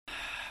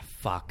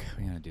Fuck,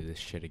 we're gonna do this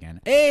shit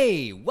again.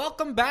 Hey,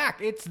 welcome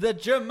back. It's the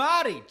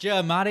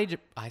Jamadi.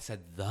 I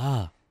said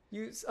the.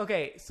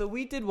 Okay, so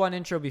we did one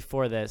intro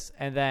before this,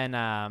 and then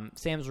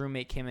Sam's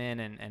roommate came in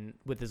and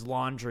with his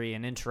laundry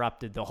and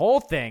interrupted the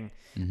whole thing.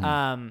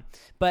 Mm-hmm.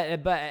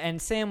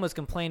 But Sam was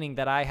complaining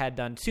that I had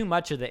done too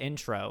much of the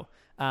intro,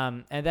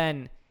 and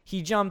then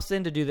he jumps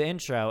in to do the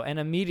intro and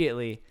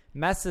immediately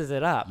messes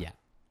it up. Yeah,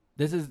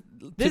 this is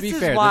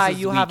why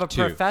you have a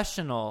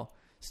professional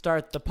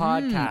start the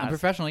podcast. A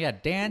professional, yeah.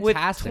 Dantastic. With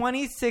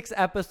 26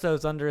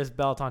 episodes under his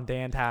belt on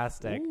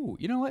Dantastic. Ooh,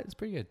 you know what? It's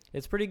pretty good.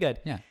 It's pretty good.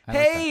 Yeah.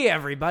 Hey,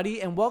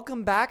 everybody, and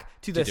welcome back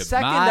to the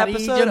second Jamadi,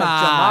 episode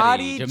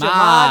Jamadi, of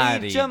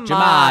Jamadi,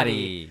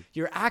 Jamadi,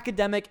 your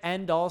academic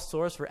end-all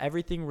source for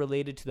everything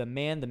related to the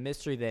man, the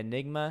mystery, the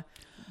enigma,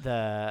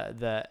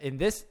 in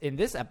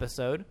this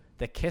episode,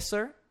 the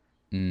kisser,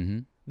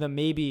 the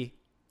maybe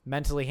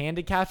mentally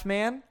handicapped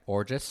man,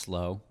 or just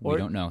slow. We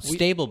don't know.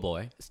 Stable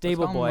boy.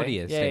 Stable boy. What he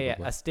is. Yeah.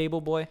 A stable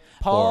boy.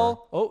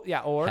 Paul.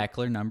 Or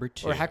heckler number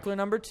 2. Or heckler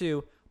number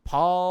 2.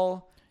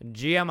 Paul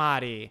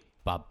Giamatti.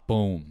 Ba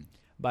boom.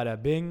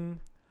 Bada bing.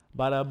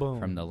 Bada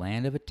boom. From the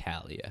land of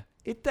Italia.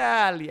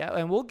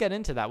 And we'll get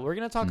into that. We're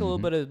going to talk a little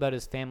bit about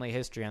his family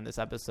history on this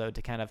episode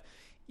to kind of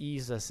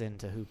ease us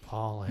into who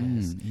Paul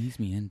is. Ease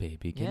me in,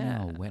 baby. Get me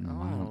all wet and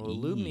wild.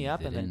 Lube me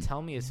up and then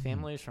tell me his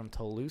family is from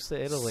Toulouse,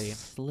 Italy.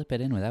 Slip it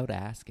in without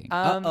asking.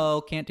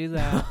 Can't do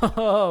that.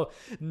 Oh,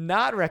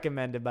 not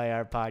recommended by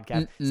our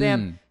podcast.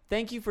 Sam,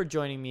 thank you for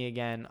joining me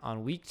again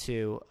on week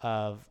 2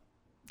 of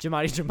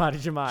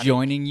Jamadi.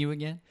 Joining you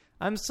again?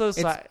 I'm so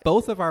sorry. It's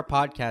both of our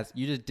podcasts.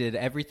 You just did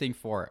everything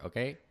for it,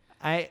 okay?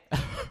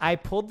 I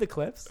pulled the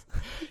clips.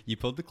 You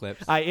pulled the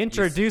clips. I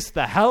introduced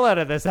the hell out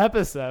of this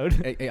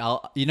episode.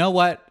 You know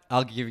what?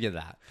 I'll give you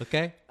that.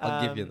 Okay?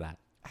 I'll give you that.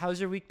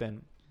 How's your week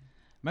been?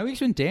 My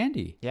week's been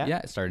dandy. Yeah?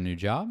 Yeah, I started a new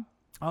job.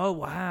 Oh,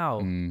 wow.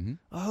 Mm-hmm.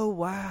 Oh,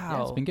 wow.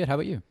 Yeah, it's been good. How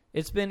about you?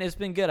 It's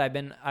been good. I've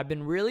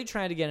been really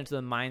trying to get into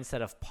the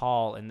mindset of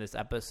Paul in this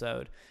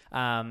episode.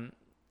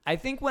 I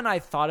think when I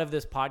thought of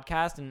this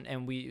podcast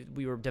and we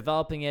were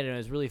developing it and it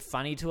was really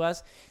funny to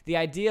us, the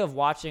idea of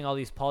watching all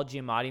these Paul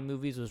Giamatti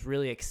movies was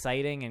really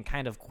exciting and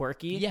kind of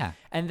quirky. Yeah.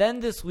 And then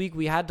this week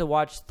we had to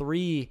watch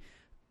 3,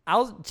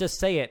 I'll just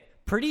say it,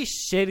 pretty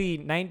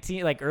shitty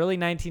early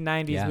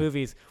 1990s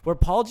movies where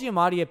Paul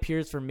Giamatti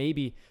appears for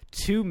maybe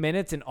 2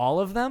 minutes in all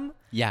of them.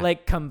 Yeah.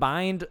 Like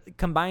combined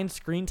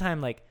screen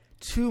time,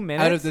 2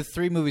 minutes. Out of the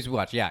 3 movies we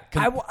watched, yeah.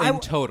 In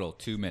total,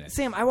 2 minutes.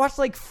 Sam, I watched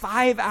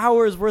 5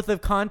 hours worth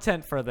of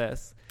content for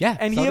this. Yeah,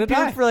 and so he did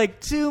appeared I. for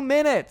 2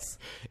 minutes.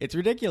 It's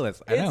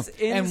ridiculous. I know.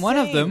 Insane. And one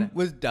of them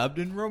was dubbed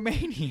in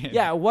Romanian.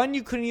 Yeah, one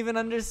you couldn't even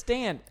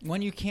understand.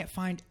 One you can't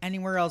find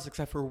anywhere else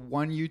except for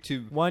one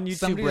YouTube.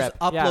 Somebody just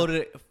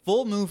uploaded a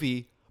full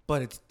movie,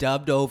 but it's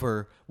dubbed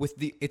over with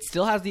it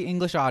still has the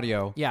English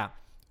audio. Yeah.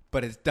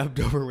 But it's dubbed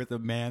over with a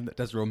man that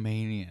does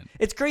Romanian.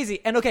 It's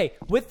crazy. And okay,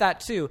 with that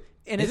too.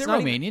 And is it's it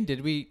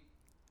Romanian?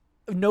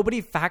 Nobody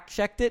fact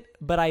checked it,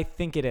 but I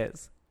think it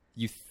is.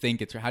 You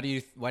think it's? Why do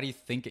you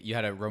think you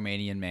had a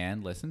Romanian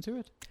man listen to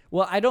it?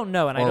 Well, I don't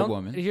know, and or I don't.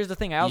 Woman. Here's the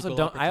thing: I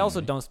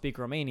also don't speak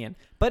Romanian,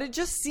 but it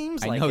just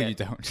seems like it. I know you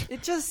don't.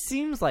 It just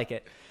seems like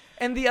it.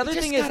 And the other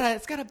thing is,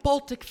 it's got a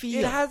Baltic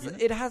feel.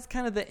 It has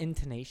kind of the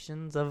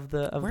intonations of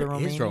the Where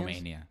Romanians. is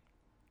Romania?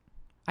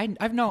 I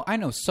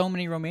know so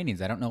many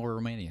Romanians. I don't know where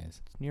Romania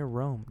is. It's near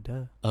Rome,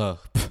 duh. Ugh.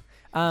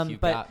 You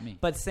got me.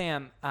 But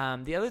Sam,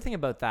 the other thing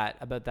about that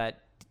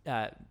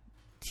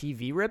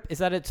TV rip is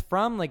that it's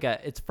from a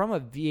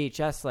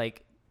VHS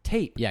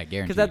tape. Yeah,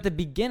 guaranteed. Because at the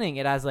beginning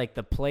it has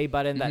the play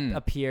button that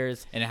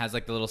appears, and it has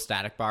the little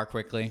static bar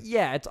quickly.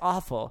 Yeah, it's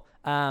awful.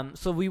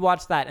 So we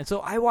watched that, and so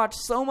I watched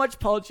so much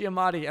Paul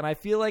Giamatti, and I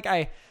feel like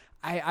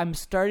I'm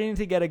starting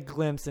to get a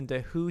glimpse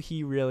into who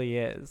he really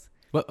is.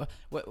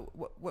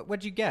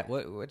 What'd you get?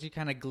 What'd you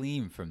kind of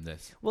glean from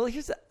this? Well,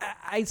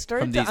 I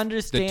started to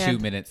understand the 2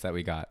 minutes that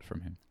we got from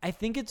him. I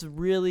think it's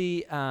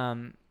really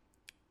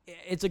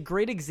it's a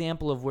great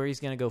example of where he's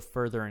going to go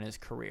further in his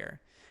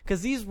career,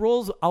 because these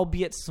roles,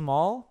 albeit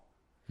small,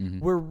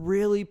 were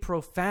really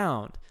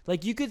profound.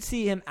 You could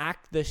see him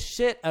act the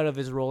shit out of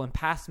his role in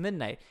Past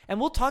Midnight, and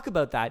we'll talk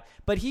about that.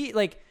 But he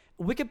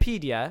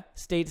Wikipedia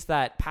states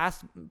that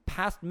Past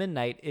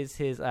Midnight is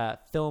his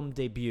film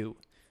debut.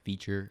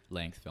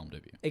 Feature-length film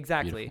debut.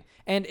 Exactly.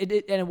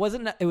 Beautiful.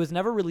 And it was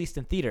never released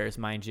in theaters,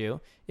 mind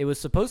you. It was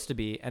supposed to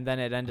be, and then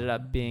it ended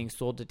up being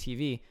sold to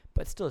TV,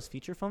 but still his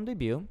feature film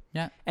debut.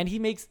 Yeah. And he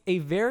makes a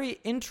very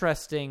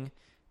interesting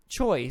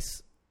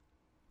choice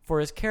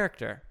for his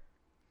character.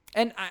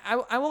 And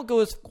I won't go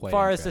as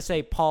far as to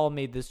say Paul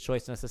made this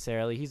choice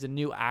necessarily. He's a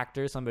new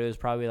actor. Somebody was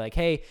probably like,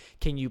 hey,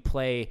 can you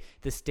play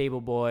the stable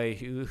boy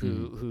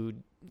who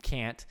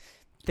can't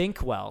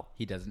think well?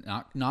 He does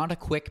not a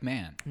quick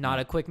man. Not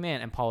a quick man.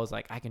 And Paul was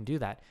like, I can do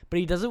that. But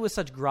he does it with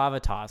such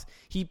gravitas.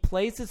 He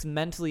plays this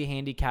mentally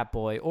handicapped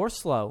boy, or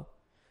slow.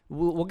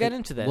 We'll get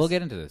into this. We'll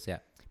get into this, yeah.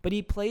 but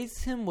he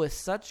plays him with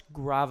such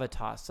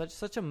gravitas,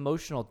 such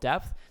emotional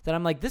depth that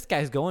I'm like, this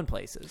guy's going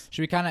places.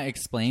 Should we kind of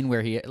explain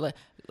where he?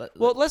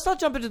 Well, let's not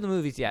jump into the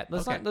movies yet.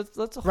 Let's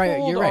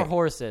hold our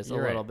horses a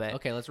little bit.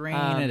 Okay, let's rein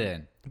it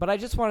in. But I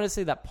just wanted to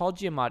say that Paul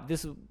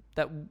Giamatti,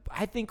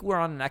 I think we're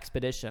on an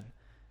expedition.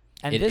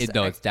 And it's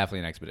definitely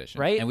an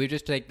expedition, right? And we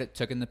just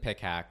took in the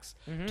pickaxe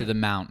to the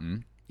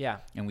mountain. Yeah,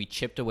 and we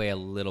chipped away a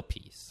little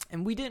piece,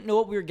 and we didn't know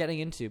what we were getting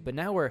into. But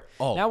now we're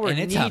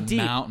it's knee a deep.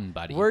 Mountain,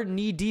 buddy. We're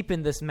knee deep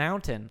in this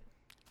mountain.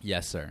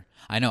 Yes, sir.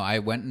 I know. I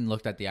went and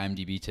looked at the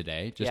IMDb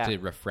today just to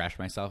refresh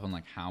myself on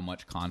like how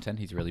much content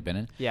he's really been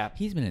in. Yeah,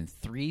 he's been in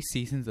 3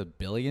 seasons of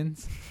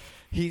Billions.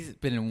 He's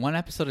been in 1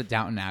 episode of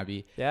Downton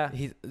Abbey. Yeah,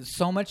 he's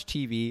so much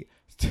TV.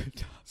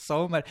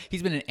 So much.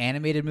 He's been in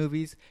animated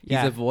movies.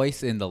 He's a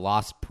voice in The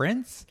Lost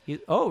Prince.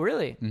 Oh,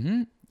 really?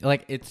 Mm-hmm.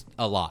 Like, it's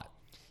a lot.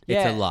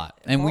 It's a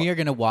lot. And we are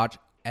going to watch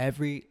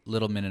every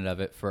little minute of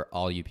it for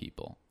all you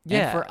people.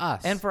 Yeah. And for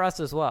us. And for us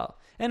as well.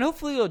 And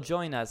hopefully you'll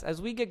join us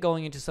as we get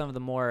going into some of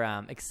the more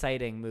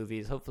exciting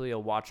movies. Hopefully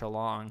you'll watch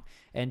along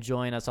and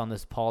join us on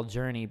this Paul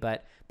journey.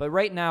 But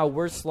right now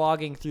we're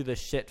slogging through the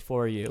shit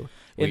for you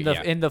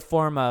in the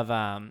form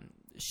of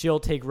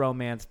She'll Take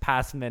Romance,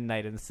 Past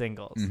Midnight, and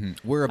Singles.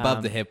 Mm-hmm. We're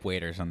above the hip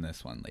waiters on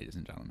this one, ladies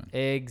and gentlemen.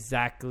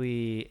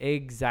 Exactly.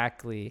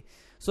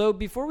 So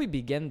before we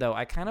begin, though,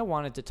 I kind of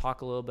wanted to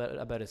talk a little bit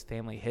about his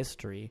family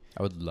history.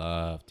 I would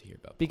love to hear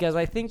about that. Because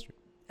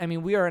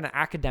we are an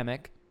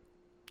academic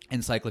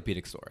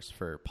encyclopedic source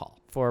for Paul.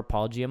 For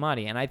Paul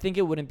Giamatti. And I think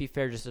it wouldn't be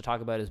fair just to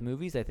talk about his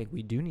movies. I think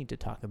we do need to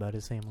talk about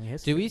his family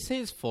history. Do we say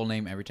his full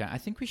name every time? I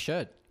think we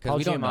should. Paul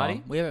we don't Giamatti? know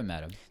him. We haven't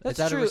met him. That's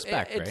it's out true. of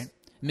respect, right?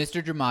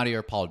 Mr. Giamatti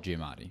or Paul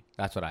Giamatti.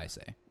 That's what I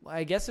say. Well,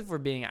 I guess if we're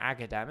being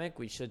academic,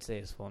 we should say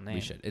his full name.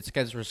 We should. It's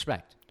because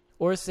respect.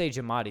 Or say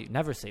Giamatti.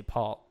 Never say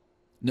Paul.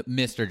 No,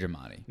 Mr.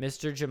 Giamatti.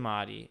 Mr.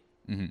 Giamatti.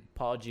 Mm-hmm.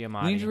 Paul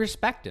Giamatti. We need to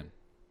respect him.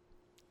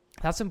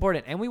 That's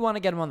important. And we want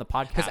to get him on the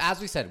podcast. Because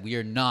as we said, we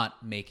are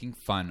not making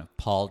fun of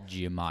Paul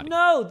Giamatti.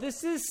 No,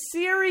 this is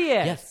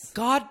serious. Yes.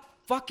 God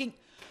fucking...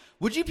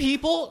 Would you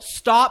people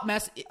stop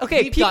messing?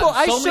 Okay, people,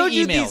 I showed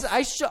you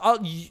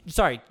emails. these.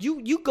 Sorry,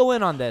 you go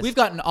in on this. We've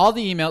gotten all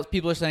the emails.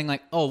 People are saying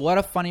like, "Oh, what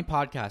a funny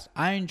podcast!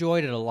 I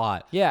enjoyed it a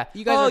lot." Yeah,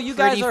 you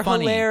guys are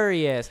funny.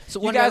 Hilarious.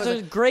 So you guys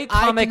are great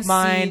comic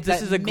minds.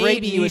 This is a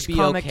great niche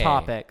comic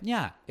topic.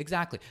 Yeah,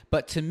 exactly.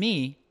 But to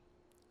me,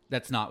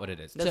 that's not what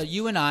it is. So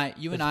you and I,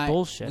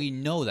 bullshit. We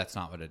know that's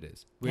not what it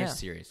is. We're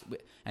serious.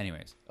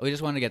 Anyways, we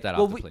just wanted to get that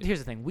off the plate. Here's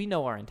the thing: we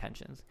know our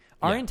intentions.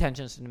 Our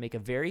intention is to make a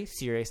very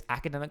serious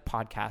academic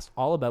podcast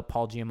all about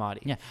Paul Giamatti.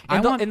 Yeah,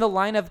 in the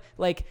line of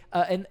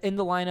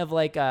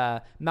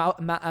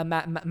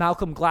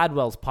Malcolm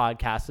Gladwell's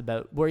podcast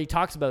about where he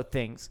talks about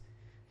things.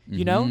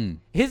 You know,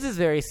 his is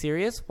very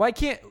serious. Why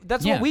can't?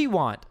 That's what we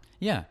want.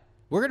 Yeah,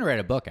 we're gonna write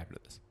a book after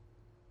this.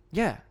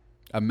 Yeah.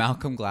 A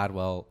Malcolm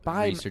Gladwell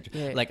research.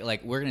 Yeah.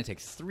 Like we're gonna take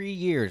 3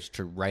 years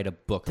to write a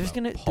book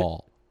about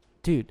Paul.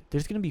 Dude,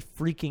 there's gonna be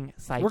freaking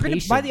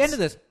citations. By the end of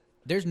this,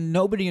 there's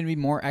nobody gonna be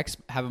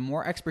have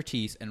more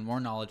expertise and more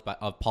knowledge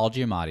of Paul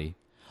Giamatti.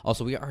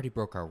 Also, we already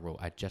broke our rule.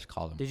 I just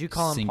called him. Did you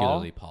call him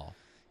singularly Paul?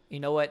 You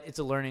know what? It's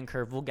a learning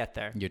curve. We'll get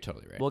there. You're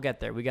totally right. We'll get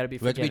there. We got to be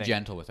forgiving. We have to be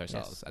gentle with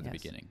ourselves at the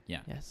beginning. Yeah.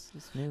 Yes,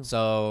 it's new.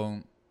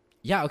 So,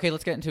 yeah. Okay,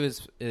 let's get into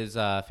his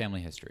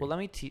family history. Well, let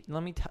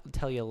me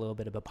tell you a little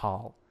bit about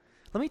Paul.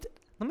 Let me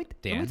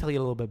Dan? tell you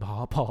a little bit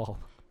about Paul.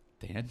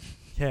 Dan?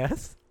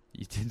 Yes?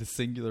 You did the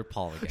singular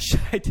Paul again.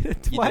 I did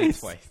it twice. You did it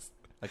twice.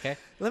 Okay?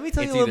 Let me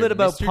tell you a little bit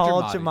about Mr.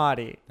 Paul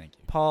Giamatti. Thank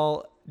you.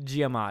 Paul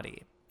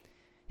Giamatti.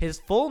 His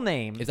full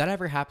name... If that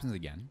ever happens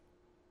again...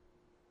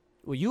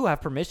 Well, you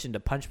have permission to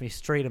punch me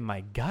straight in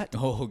my gut.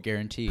 Oh,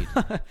 guaranteed.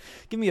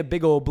 Give me a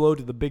big old blow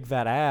to the big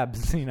fat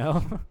abs, you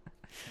know?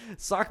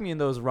 Sock me in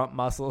those rump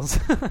muscles.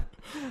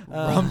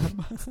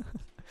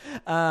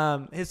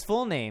 His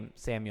full name,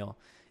 Samuel,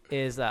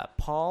 is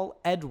Paul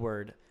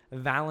Edward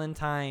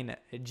Valentine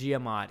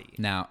Giamatti.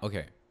 Now,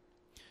 okay.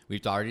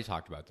 We've already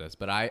talked about this,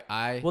 but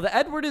I Well, the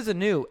Edward is a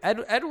new...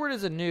 Edward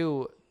is a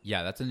new...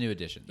 Yeah, that's a new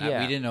addition. We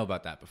didn't know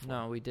about that before.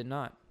 No, we did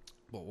not.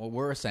 But what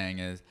we're saying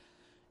is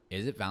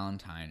it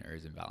Valentine or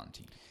is it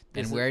Valentine?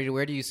 And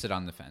where do you sit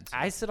on the fence?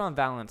 I sit on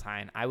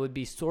Valentine. I would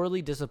be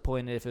sorely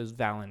disappointed if it was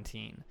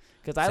Valentine.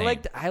 Because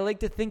I like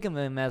to think of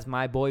him as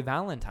my boy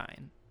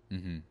Valentine.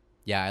 Mm-hmm.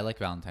 Yeah, I like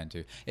Valentine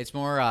too. It's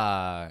more,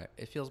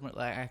 it feels more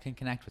like I can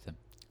connect with him.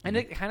 And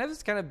it kind of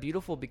is kind of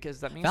beautiful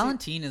because that means...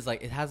 Valentine is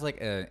like, it has like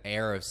an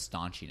air of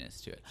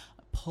staunchiness to it.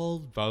 Paul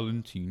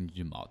Valentine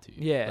Giamatti.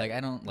 Yeah. Like I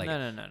don't like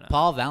no.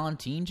 Paul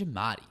Valentine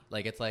Giamatti.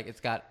 Like it's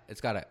got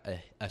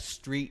a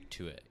street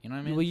to it. You know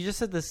what I mean? Well, you just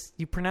said this.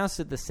 You pronounced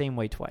it the same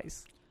way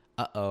twice.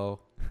 Paul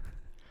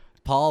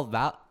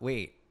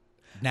Wait.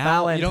 Now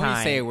Valentine, you don't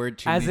even say a word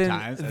too many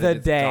times. The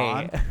day.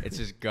 Gone. It's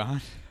just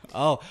gone.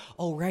 Oh,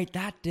 right,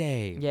 that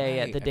day. Yeah,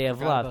 right. the day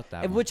of love,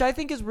 which one. I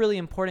think is really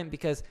important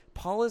because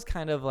Paul is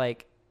kind of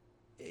like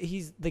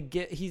he's a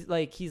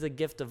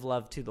gift of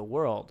love to the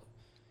world.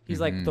 He's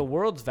like the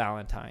world's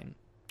Valentine.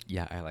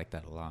 Yeah, I like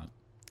that a lot.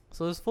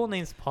 So his full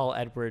name's Paul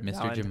Edward Mr.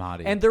 Valentine.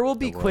 Giamatti, And there will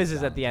be the world's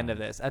quizzes at the end of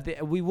this.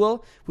 We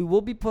will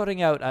be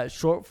putting out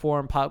short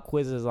form pop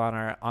quizzes on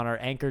our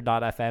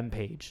Anchor.fm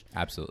page.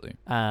 Absolutely.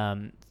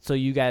 So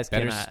you guys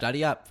Better can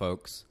study up,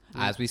 folks.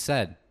 As we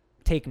said,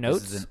 take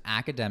notes. this is an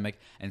academic,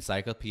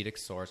 encyclopedic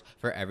source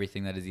for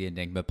everything that is the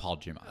enigma Paul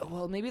Giamatti.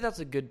 Well, maybe that's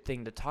a good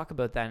thing to talk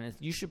about then. Is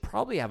you should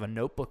probably have a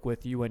notebook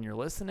with you when you're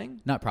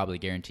listening. Not probably,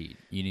 guaranteed.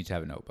 You need to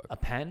have a notebook. A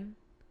pen.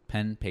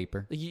 Pen,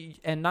 paper.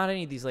 And not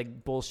any of these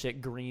like bullshit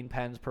green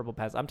pens, purple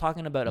pens. I'm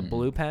talking about a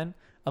blue pen,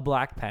 a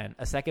black pen,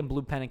 a second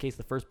blue pen in case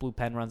the first blue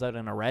pen runs out,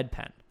 and a red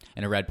pen.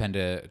 And a red pen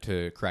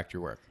to correct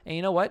your work. And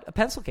you know what? A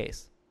pencil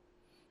case.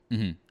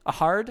 Mm-hmm. A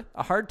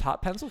hard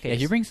top pencil case.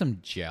 Yeah, you bring some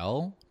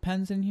gel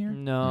pens in here?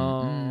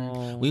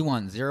 No. We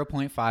want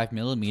 0.5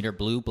 millimeter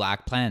blue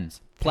black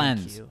pens.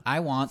 Thank you. I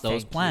want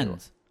those Thank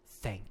plans.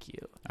 Thank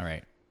you. All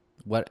right.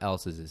 What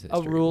else is this history? A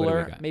What do we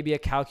ruler, got? maybe a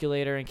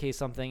calculator in case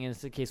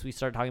we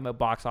start talking about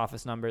box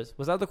office numbers.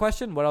 Was that the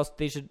question? What else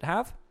they should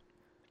have?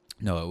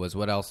 No, it was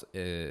what else?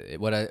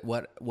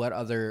 What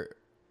other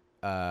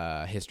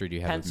history do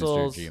you have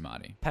Pencils, with Mr.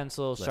 Giamatti?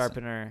 Pencil, Listen.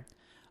 sharpener.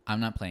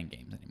 I'm not playing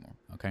games anymore.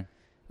 Okay.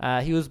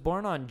 He was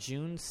born on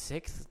June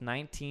 6th,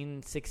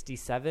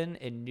 1967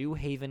 in New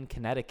Haven,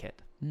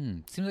 Connecticut.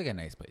 Seems like a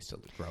nice place to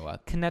grow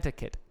up.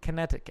 Connecticut.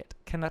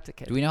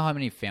 Do we know how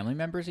many family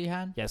members he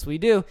had? Yes, we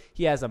do.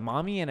 He has a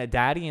mommy and a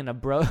daddy and a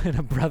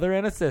brother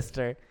and a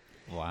sister.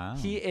 Wow.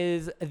 He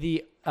is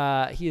the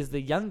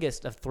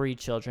youngest of 3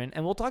 children,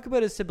 and we'll talk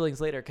about his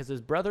siblings later because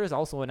his brother is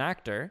also an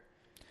actor.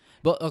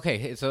 But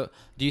okay, so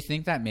do you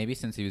think that maybe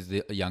since he was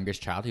the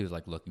youngest child, he was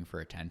like looking for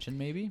attention?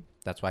 Maybe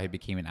that's why he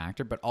became an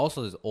actor. But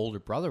also, his older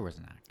brother was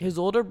an actor. His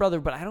older brother,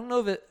 but I don't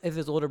know if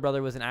his older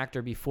brother was an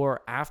actor before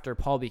or after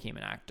Paul became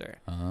an actor.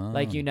 Oh.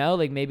 Like,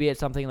 like maybe it's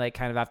something like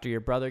kind of after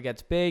your brother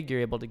gets big,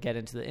 you're able to get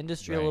into the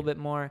industry a little bit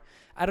more.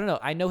 I don't know.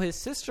 I know his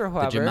sister,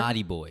 however, the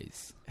Giamatti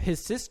boys. His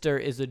sister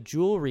is a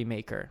jewelry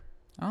maker.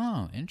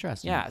 Oh,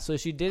 interesting. Yeah, so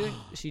she didn't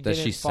Does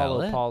she follow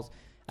sell it? Paul's. Do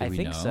I we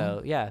think know?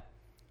 so. Yeah.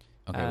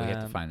 Okay, we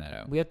have to find that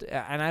out. We have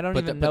to, and I don't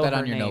Put even that know her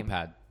on your name.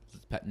 notepad.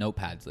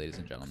 Notepads, ladies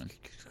and gentlemen.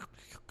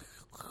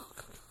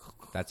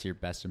 That's your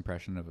best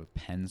impression of a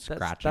pen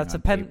scratching That's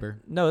on a pen.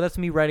 paper? No, that's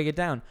me writing it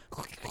down.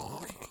 Oh,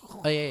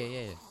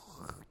 yeah.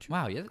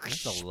 Wow, yeah,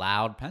 that's a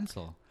loud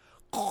pencil.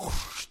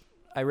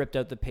 I ripped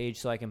out the page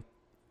so I can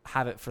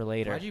have it for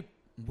later.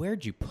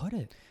 Where'd you put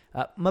it?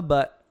 My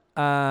butt.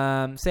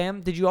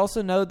 Sam, did you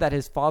also know that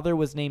his father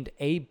was named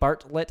A.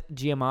 Bartlett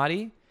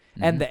Giamatti?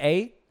 Mm-hmm. And the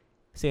A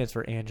stands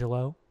for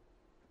Angelo.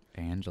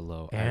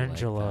 Angelo.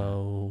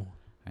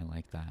 I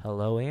like that.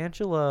 Hello,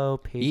 Angelo.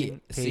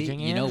 Paging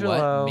you know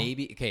Angelo. what?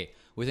 Maybe okay.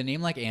 With a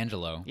name like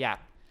Angelo, Yeah.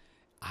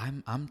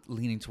 I'm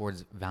leaning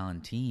towards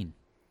Valentine.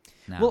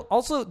 Now. Well,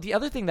 also the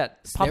other thing that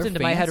popped into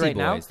my head right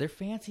now. They're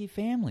fancy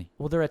family.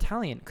 Well, they're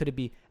Italian. Could it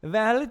be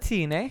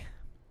Valentine?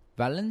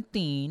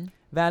 Valentine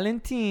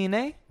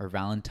Valentine? or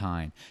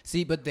Valentine.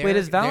 See, but they're Wait,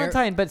 it's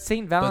Valentine, but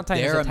Saint Valentine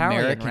but is they're Italian,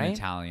 American right?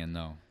 Italian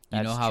though. You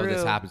That's know how this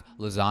true. happens.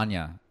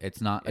 Lasagna. It's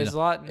not. It's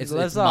It's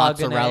lasagna.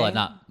 mozzarella,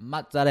 not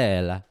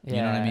mozzarella. You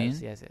know what I mean?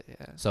 Yes.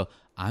 So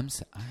I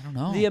don't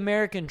know. The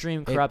American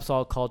dream corrupts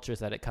all cultures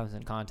that it comes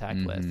in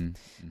contact with.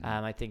 Mm-hmm.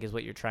 I think is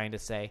what you're trying to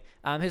say.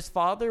 His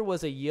father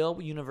was a Yale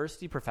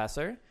University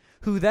professor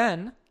who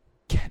then,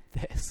 get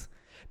this,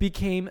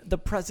 became the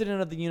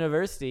president of the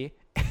university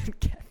and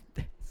get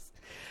this,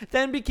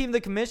 then became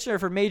the commissioner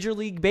for Major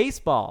League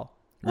Baseball.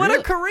 What Really?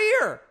 a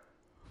career!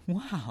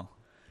 Wow.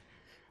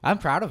 I'm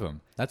proud of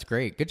him. That's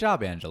great. Good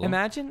job, Angela.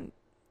 Imagine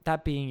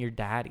that being your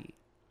daddy.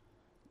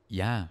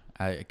 Yeah,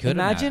 I could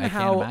Imagine I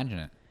how- can't imagine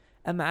it.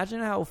 Imagine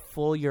how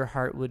full your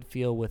heart would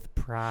feel with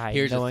pride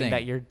Here's the knowing thing.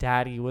 that your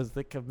daddy was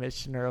the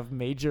commissioner of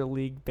Major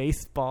League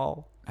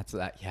Baseball. That's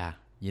that. Yeah.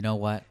 You know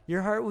what?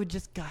 Your heart would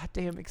just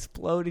goddamn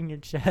explode in your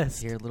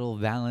chest. Your little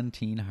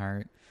Valentine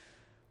heart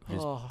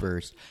just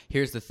burst.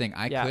 Here's the thing.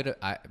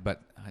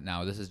 But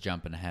now this is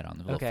jumping ahead on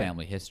the little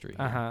family history.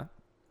 Uh-huh.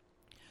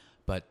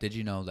 But did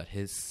you know that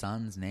his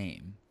son's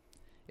name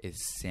is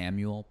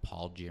Samuel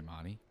Paul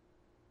Giamatti?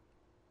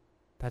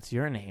 That's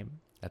your name.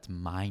 That's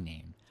my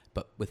name,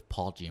 but with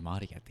Paul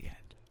Giamatti at the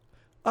end.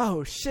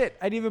 Oh shit!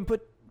 I didn't even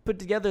put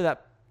together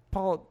that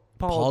Paul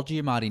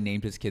Giamatti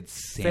named his kid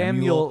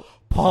Samuel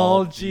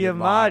Paul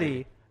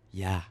Giamatti.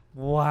 Yeah.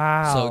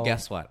 Wow. So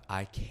guess what?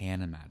 I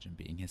can imagine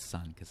being his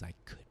son because I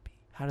could be.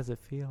 How does it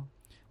feel?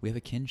 We have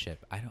a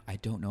kinship. I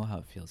don't know how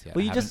it feels yet.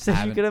 Well, you just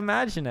said you could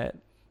imagine it.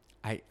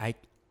 I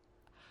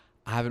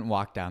haven't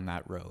walked down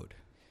that road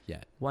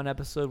yet. One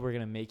episode, we're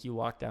gonna make you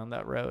walk down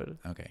that road,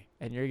 Okay.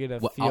 and you're gonna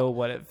Well, feel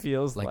what it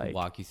feels Like like.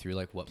 walk you through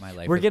like what my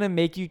life. We're was. gonna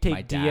make you my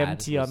take dad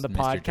DMT on was the Mr.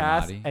 podcast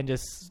Giamatti. and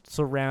just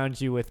surround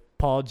you with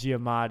Paul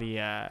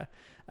Giamatti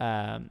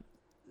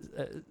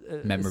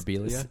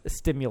Memorabilia?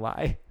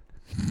 Stimuli.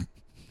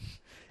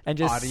 And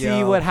just see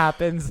Audio. what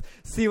happens.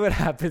 See what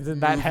happens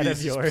in that head of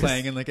Movies yours.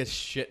 playing in like a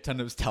shit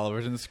ton of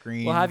television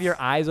screens. We'll have your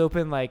eyes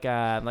open like in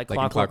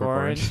Clockwork Clockwork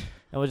Orange, Orange.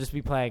 and we'll just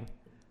be playing.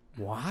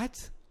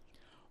 What?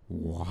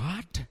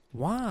 What?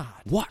 What?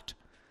 What?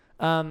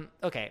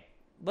 Okay.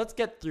 let's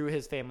get through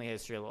his family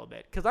history a little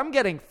bit because I'm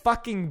getting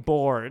fucking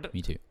bored.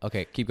 Me too.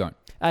 Okay, keep going.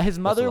 His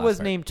mother last was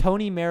part? named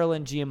Toni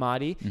Marilyn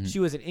Giamatti. She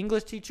was an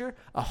English teacher,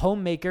 a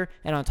homemaker,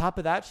 and on top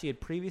of that, she had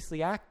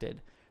previously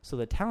acted. So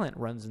the talent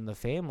runs in the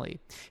family.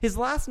 His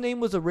last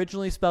name was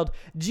originally spelled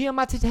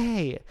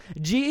Giammattei,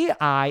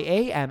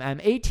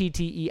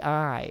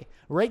 Giammattei.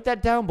 Write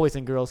that down, boys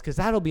and girls, because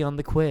that'll be on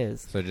the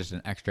quiz. So just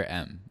an extra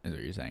M is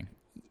what you're saying.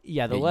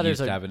 Yeah, the It letters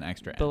used are to have an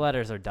extra the M.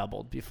 letters are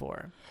doubled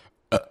before.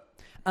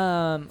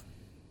 Burp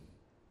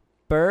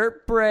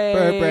break.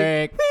 Burp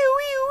break.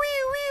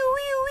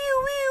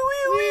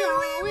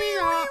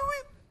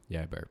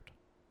 Yeah, I burped.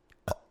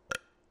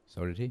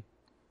 So did he.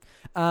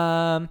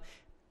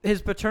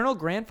 His paternal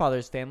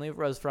grandfather's family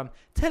was from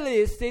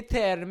Telese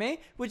Terme,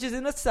 which is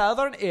in the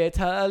southern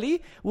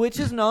Italy, which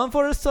is known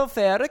for its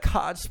sulfuric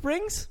hot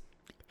springs.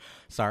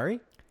 Sorry?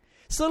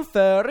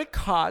 Sulfuric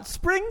hot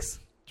springs?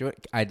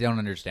 I don't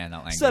understand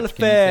that language. Can you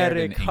say it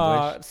in Sulfuric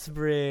hot English?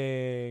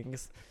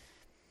 springs.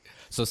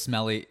 So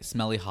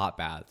smelly hot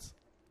baths.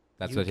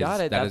 That's You what got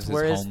his, it. that That's is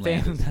where his his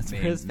homeland is that's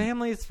where his named-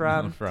 family's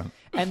known from.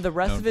 And the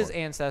rest Known of his for.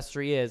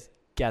 ancestry is,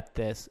 get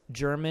this,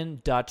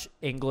 German, Dutch,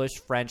 English,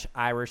 French,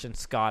 Irish, and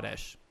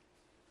Scottish.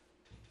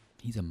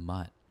 He's a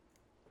mutt.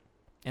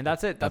 And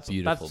that's it. That's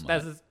beautiful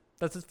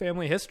that's his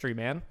family history,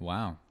 man.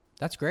 Wow.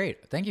 That's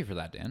great. Thank you for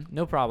that, Dan.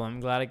 No problem. I'm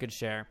glad I could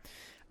share.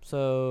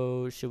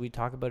 So, should we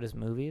talk about his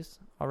movies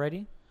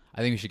already?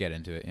 I think we should get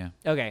into it, yeah.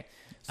 Okay.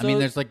 I mean, So-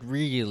 there's like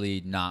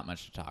really not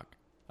much to talk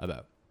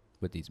about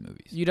with these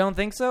movies. You don't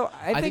think so?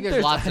 I think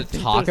there's lots to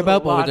talk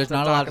about, but there's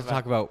not a lot to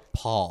talk about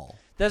Paul.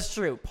 That's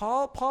true.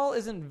 Paul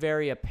isn't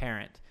very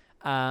apparent.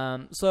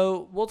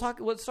 So we'll talk.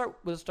 Let's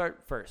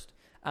start first.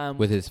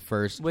 With his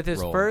first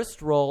role.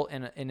 First role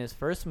in his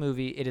first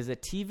movie. It is a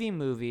TV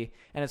movie,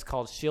 and it's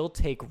called She'll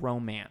Take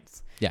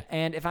Romance. Yeah.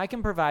 And if I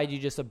can provide you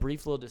just a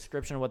brief little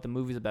description of what the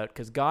movie's about,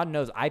 because God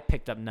knows I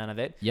picked up none of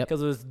it. Yep.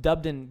 Because it was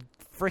dubbed in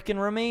freaking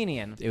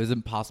Romanian. It was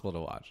impossible to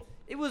watch.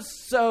 It was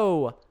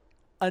so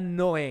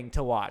annoying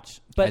to watch.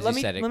 But As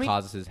you said, it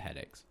causes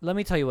headaches. Let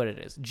me tell you what it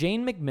is.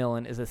 Jane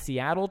McMillan is a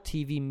Seattle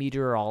TV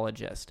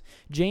meteorologist.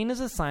 Jane is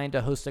assigned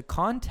to host a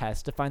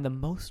contest to find the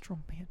most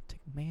romantic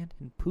man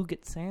in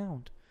Puget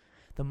Sound.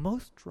 The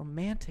most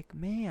romantic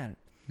man.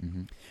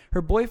 Mm-hmm.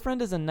 Her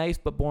boyfriend is a nice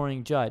but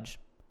boring judge.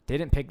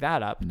 Didn't pick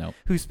that up. Nope.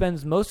 Who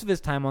spends most of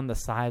his time on the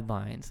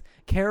sidelines.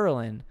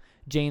 Carolyn,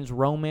 Jane's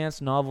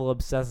romance novel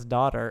obsessed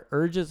daughter,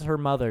 urges her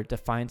mother to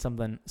find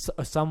someone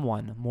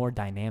more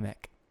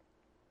dynamic.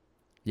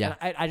 Yeah.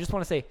 And I just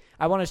want to say,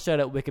 I want to shout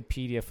out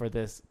Wikipedia for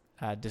this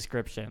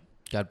description.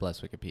 God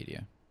bless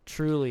Wikipedia.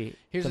 Truly,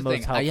 Here's the most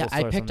thing. helpful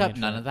I source picked on the up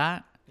none internet. of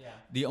that.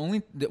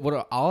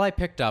 Yeah. All I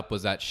picked up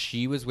was that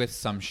she was with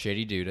some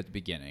shitty dude at the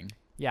beginning.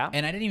 Yeah.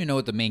 And I didn't even know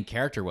what the main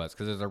character was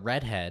because there's a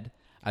redhead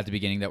at the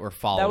beginning that we're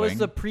following. That was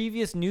the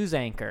previous news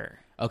anchor.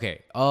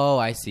 Okay. Oh,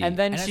 I see. And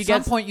then at she some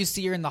gets- point you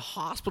see her in the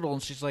hospital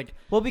and she's like,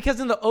 Well, because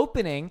in the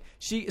opening,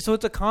 so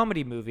it's a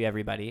comedy movie,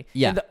 everybody.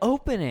 Yeah. In the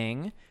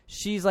opening,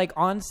 she's like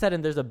on set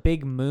and there's a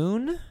big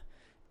moon.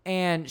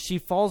 And she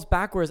falls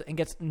backwards and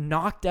gets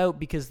knocked out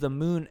because the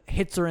moon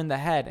hits her in the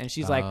head. And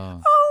she's like,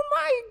 Oh. oh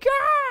my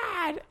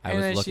God. I and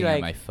was then looking she at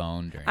like, my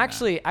phone during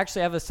Actually, I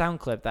have a sound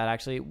clip that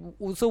actually.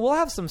 So we'll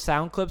have some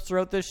sound clips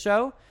throughout this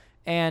show,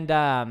 and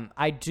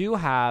I do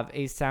have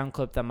a sound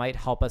clip that might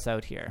help us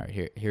out here. that. All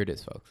right, here it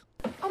is, folks.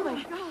 Oh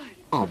my god.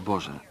 Oh,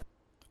 Boże.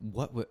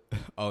 What?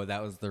 Oh,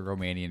 that was the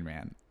Romanian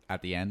man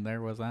at the end.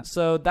 There was that.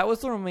 So that was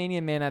the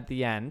Romanian man at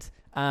the end.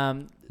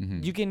 Mm-hmm.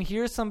 You can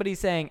hear somebody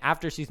saying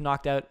after she's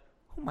knocked out,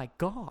 "Oh my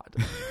God,"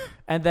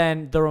 and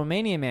then the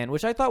Romanian man,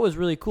 which I thought was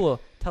really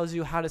cool, tells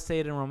you how to say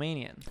it in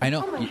Romanian. I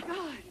know. Oh my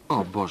god.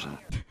 Oh, Boże.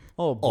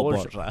 Oh,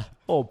 Borja.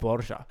 Oh,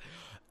 Borja.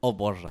 Oh,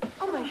 Borja.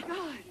 Oh my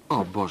god.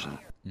 Oh, Boże.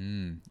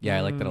 Yeah,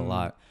 I liked it a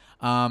lot.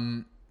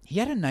 He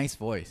had a nice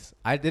voice.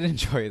 I did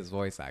enjoy his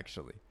voice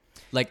actually.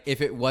 Like if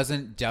it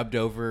wasn't dubbed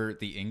over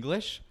the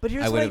English, But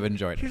here's I what would have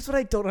enjoyed it. Here's what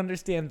I don't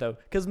understand though,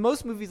 because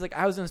most movies, like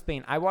I was in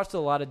Spain, I watched a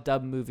lot of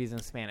dub movies in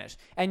Spanish,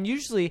 and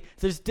usually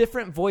there's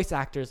different voice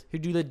actors who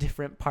do the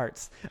different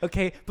parts.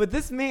 Okay, but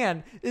this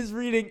man is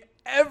reading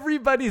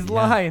everybody's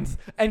lines,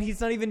 and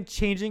he's not even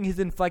changing his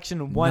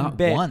inflection one Not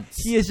bit. once.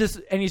 He's just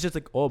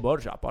like, oh,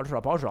 Borja, Borja,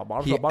 Borja,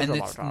 Borja, Borja, And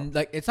it's Borja.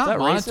 like it's Is not that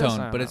racist? I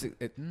monotone, don't but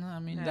know. no, I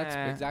mean that's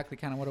Nah. exactly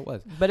kind of what it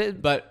was.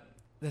 But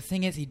the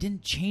thing is, he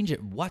didn't change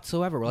it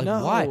whatsoever. We're like,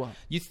 No. why?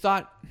 You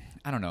thought?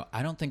 I don't know.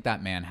 I don't think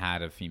that man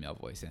had a female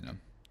voice in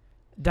him.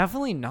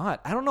 definitely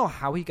not. I don't know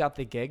how he got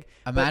the gig.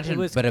 Imagine,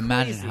 but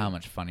imagine crazy. how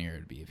much funnier it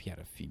would be if he had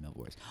a female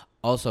voice.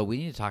 Also, we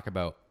need to talk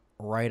about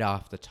right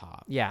off the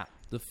top. Yeah.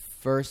 The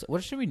first,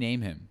 what should we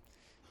name him?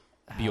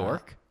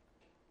 Bjork.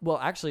 Well,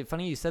 actually,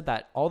 funny you said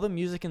that. All the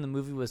music in the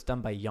movie was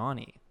done by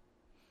Yanni.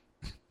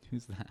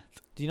 Who's that?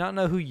 Do you not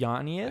know who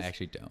Yanni is? I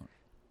actually don't.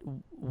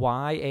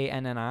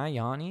 Yanni,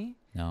 Yanni.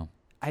 No.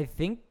 I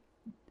think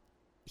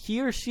he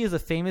or she is a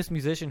famous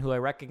musician who I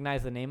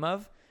recognize the name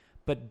of,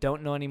 but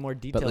don't know any more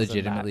details. But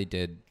legitimately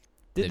did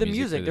the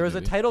music. for There was a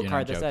movie? title You're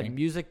card not that said joking?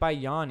 "Music by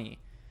Yanni,"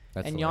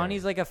 That's and hilarious.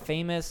 Yanni's like a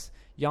famous.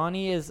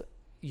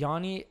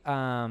 Yanni.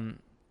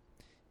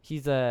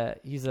 He's a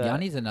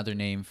Yanni's another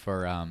name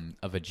for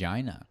a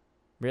vagina.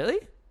 really.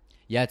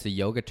 Yeah, it's a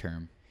yoga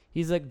term.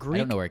 He's a Greek. I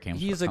don't know where it came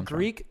He's from. a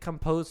Greek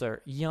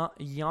composer.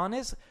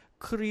 Yannis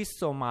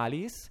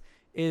Chrysomalis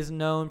is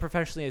known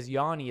professionally as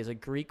Yanni. Is a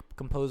Greek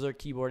composer,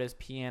 keyboardist,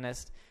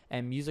 pianist,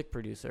 and music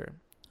producer.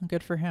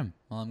 Good for him.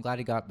 Well, I'm glad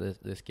he got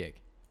this gig.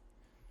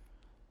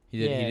 He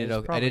did. Yeah, He did. it's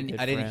Okay. probably I good didn't.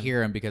 for I didn't him.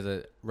 hear him because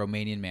a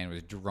Romanian man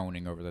was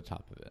droning over the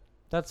top of it.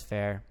 That's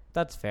fair.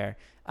 That's fair.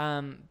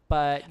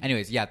 But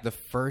Anyways, yeah. The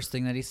first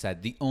thing that he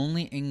said, the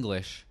only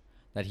English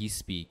that he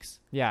speaks.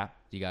 yeah,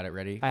 You got it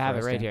ready? I have it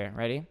for us, right Dan? here.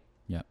 Ready?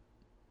 Yep.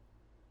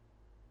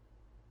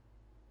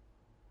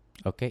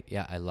 Okay.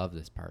 Yeah, I love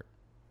this part.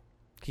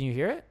 Can you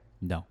hear it?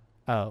 No.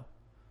 Oh,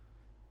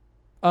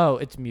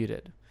 it's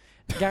muted.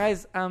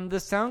 Guys, the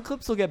sound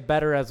clips will get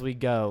better as we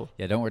go.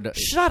 Yeah. Don't worry.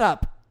 Shut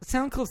up.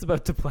 Sound clip's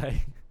about to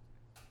play.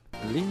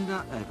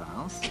 Linda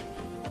Evans w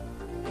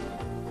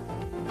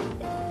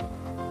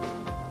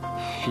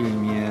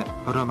filmie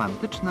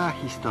Romantyczna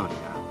historia.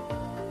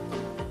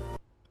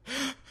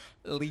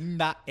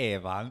 Linda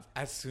Evans.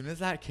 As soon as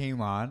that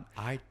came on,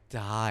 I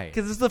died.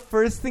 Because it's the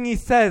first thing he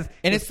says.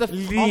 And it's the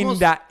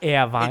Linda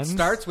Evans. It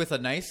starts with a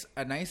nice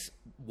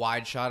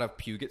wide shot of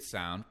Puget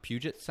Sound.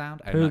 Puget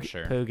Sound? I'm not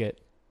sure. Puget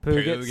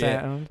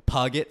sound.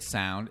 Puget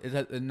Sound.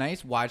 It's a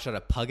nice wide shot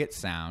of Puget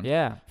Sound.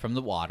 Yeah. From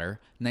the water.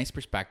 Nice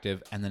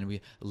perspective. And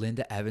then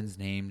Linda Evans'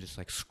 name just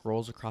like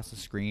scrolls across the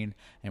screen,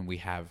 and we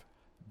have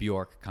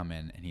Bjork come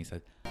in, and he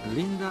said,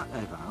 Linda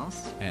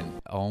Evans.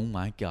 and oh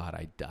my God,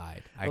 I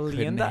died. I couldn't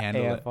Linda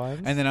handle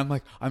Evans. it. And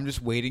then I'm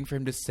just waiting for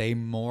him to say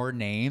more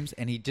names,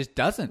 and he just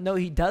doesn't. No,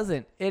 he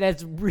doesn't.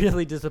 It's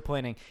really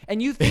disappointing.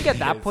 And you think at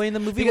that point in the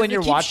movie Because when they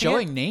you're keep watching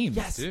showing it, names,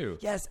 yes, too.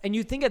 Yes, and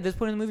you think at this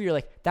point in the movie you're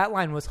like, that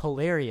line was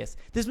hilarious.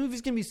 This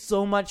movie's gonna be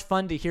so much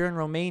fun to hear in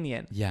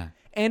Romanian. Yeah.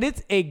 And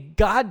it's a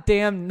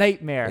goddamn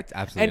nightmare. It's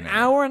absolutely an a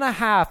nightmare. hour and a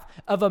half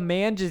of a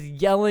man just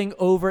yelling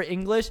over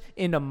English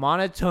in a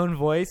monotone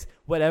voice,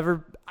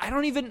 whatever. I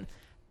don't even.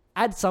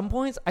 At some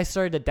points, I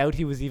started to doubt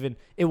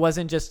it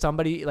wasn't just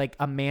somebody, like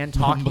a man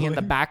talking in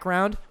the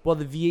background while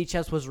the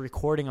VHS was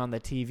recording on the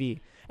TV.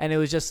 And it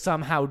was just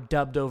somehow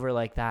dubbed over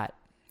like that.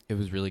 It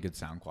was really good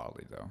sound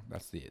quality, though.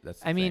 That's the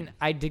I mean, thing.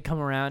 I did come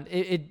around.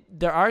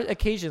 There are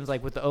occasions,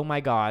 like with the "Oh my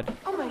God,"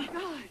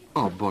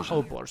 O Boże.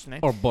 "Oh Borzne,"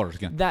 Or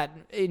Borskin. that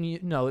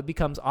it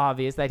becomes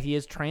obvious that he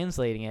is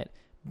translating it.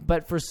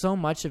 But for so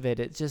much of it,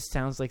 it just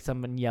sounds like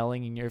someone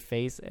yelling in your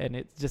face, and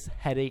it's just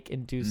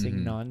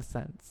headache-inducing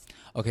nonsense.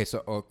 Okay,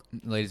 so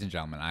ladies and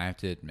gentlemen, I have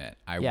to admit,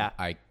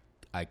 I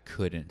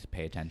couldn't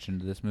pay attention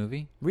to this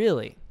movie.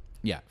 Really?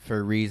 Yeah,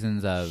 for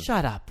reasons of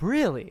Shut up!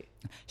 Really?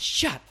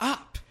 shut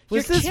up.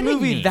 Was You're this kidding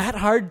movie me. that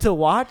hard to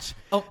watch?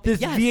 Oh, this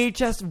yes.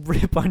 VHS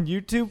rip on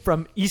YouTube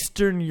from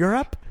Eastern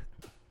Europe?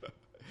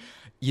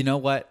 You know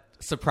what?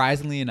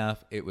 Surprisingly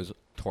enough, it was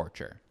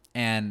torture,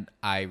 and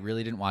I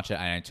really didn't watch it.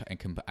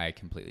 I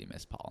completely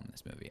missed Paul in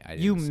this movie.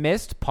 You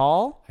missed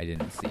Paul? I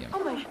didn't see him.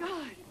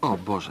 O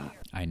Boże.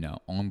 I know.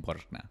 On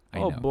Borsna. I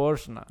Oh, know.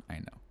 Borzna. I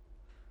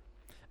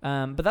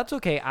know. But that's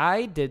okay.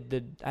 I did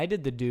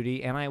the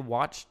duty, and I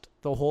watched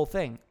the whole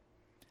thing.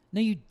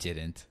 No, you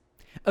didn't.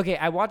 Okay,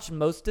 I watched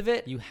most of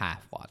it. You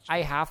half watched.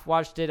 I half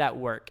watched it at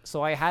work,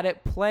 so I had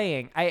it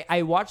playing.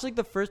 I watched like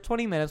the first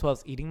 20 minutes while I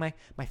was eating my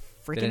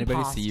freaking Did anybody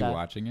pasta. see you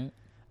watching it?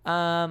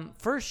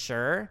 For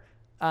sure.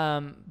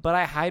 But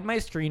I hide my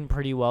screen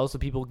pretty well, so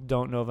people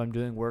don't know if I'm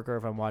doing work or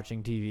if I'm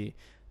watching TV.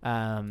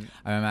 I'm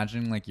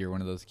imagining like you're one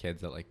of those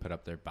kids that like put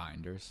up their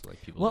binders, so,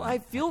 like people. Well, don't- I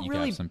feel you can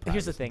really. have some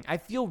Here's the privacy. thing. I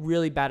feel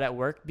really bad at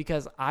work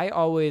because I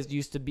always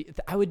used to be.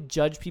 I would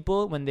judge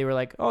people when they were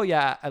like, "Oh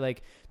yeah,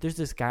 there's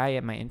this guy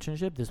at my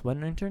internship, this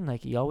one intern,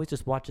 like he always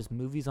just watches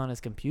movies on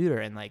his computer,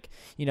 and like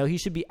he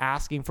should be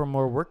asking for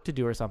more work to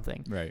do or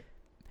something." Right.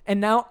 And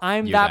now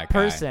I'm You're that guy.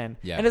 person.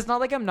 Yeah. And it's not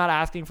like I'm not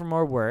asking for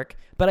more work,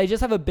 but I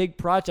just have a big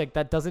project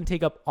that doesn't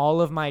take up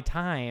all of my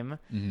time.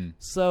 Mm-hmm.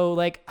 So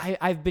like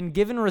I've been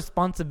given a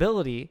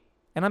responsibility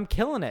and I'm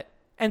killing it.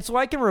 And so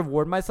I can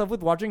reward myself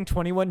with watching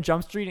 21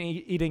 Jump Street and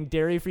eating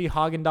dairy-free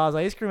Haagen-Dazs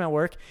ice cream at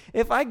work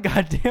if I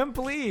goddamn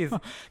please.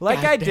 Like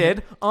I Goddamn.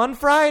 did on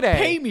Friday.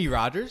 Pay me,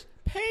 Rogers.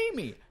 Pay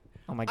me.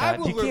 Oh my I God.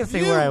 will You can't say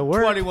review where I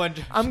work. 21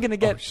 I'm going to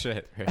get... Oh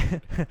shit.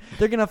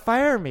 They're going to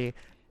fire me.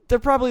 They're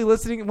probably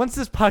listening once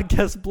this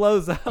podcast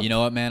blows up. You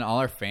know what, man? All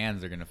our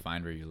fans are gonna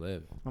find where you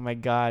live. Oh my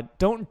God!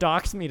 Don't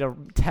dox me to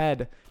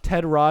Ted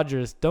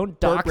Rogers. Don't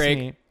dox break.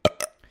 me.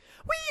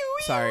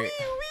 Sorry.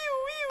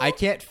 I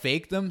can't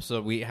fake them,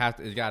 so we have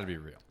to. It's got to be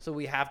real. So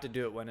we have to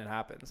do it when it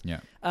happens. Yeah.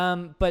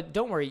 But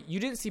don't worry, you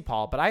didn't see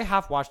Paul, but I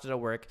half watched it at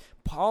work.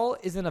 Paul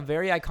is in a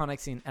very iconic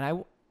scene, and I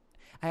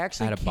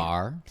actually At a can't-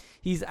 bar.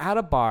 He's at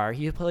a bar.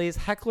 He plays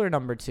Heckler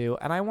number 2,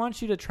 and I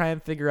want you to try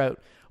and figure out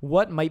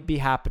what might be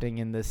happening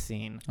in this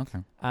scene. Okay.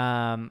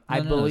 I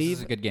No, believe this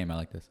is a good game. I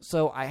like this.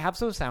 So I have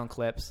some sound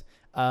clips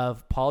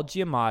of Paul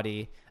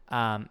Giamatti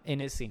in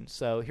his scene.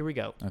 So here we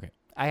go. Okay.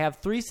 I have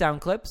 3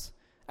 sound clips.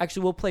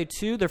 Actually, we'll play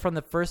 2. They're from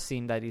the first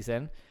scene that he's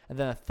in, and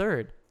then a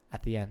third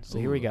at the end. So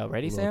here we go.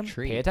 Ready, little Sam?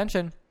 treat. Pay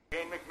attention.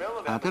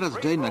 A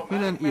teraz Jane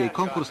Macmillan i jej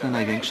konkurs na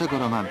największego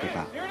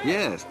romantyka.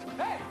 Jest!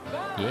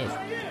 Yes.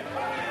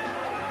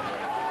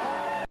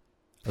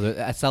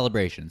 A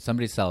celebration.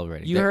 Somebody's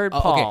celebrating. You heard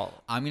Okay. Paul.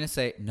 I'm going to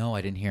say, no,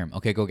 I didn't hear him.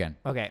 Okay, go again.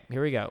 Okay,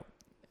 here we go.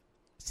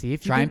 See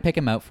if you Try can... and pick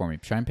him out for me.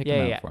 Try and pick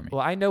him out for me.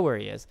 Well, I know where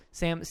he is.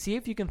 Sam, see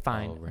if you can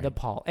find right. the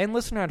Paul. And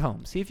listener at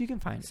home, see if you can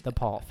find the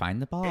Paul.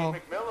 Find the ball.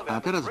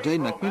 A teraz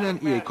Jane Macmillan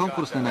i jej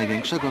konkurs na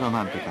największego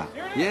romantyka.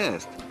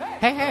 Jest!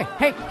 Hey,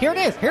 here it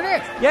is. Here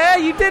it is. Yeah,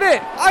 you did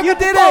it. You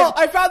did ball. it.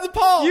 I found the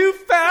ball. You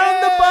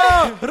found the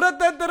ball.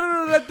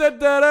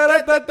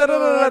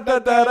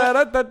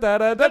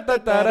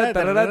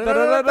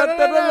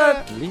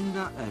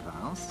 Linda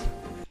Evans.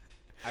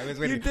 I was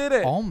You did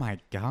it. Oh my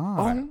god.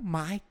 Oh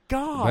my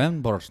God.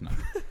 Ben Borsner.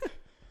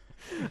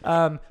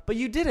 But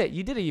you did it.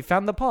 You did it. You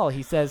found the Paul.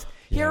 He says,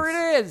 "Here Yes.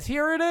 it is.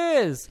 Here it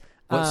is."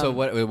 So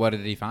what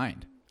did he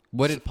find?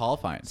 What did Paul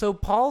find? So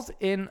Paul's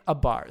in a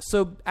bar.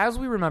 So as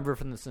we remember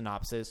from the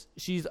synopsis,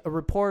 she's a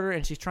reporter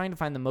and she's trying to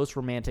find the most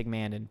romantic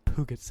man in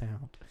Puget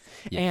Sound.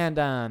 Yes.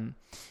 And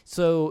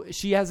so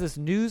she has this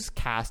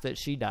newscast that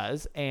she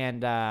does,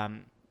 and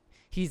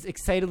he's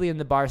excitedly in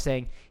the bar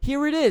saying,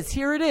 "Here it is.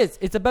 Here it is.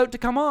 It's about to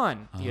come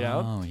on." You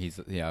know.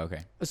 Oh,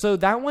 okay. So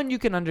that one you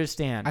can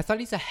understand. I thought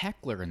he's a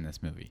heckler in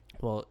this movie.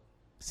 Well,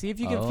 see if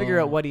you can figure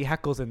out what he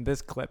heckles in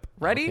this clip.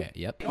 Ready? Okay,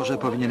 yep. Może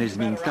powinieneś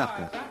zmienić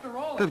stawkę.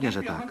 Pewnie,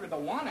 że tak.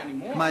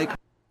 Mike.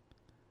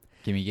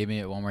 Give me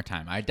it one more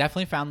time. I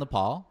definitely found the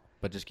Paul,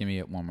 but just give me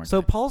it one more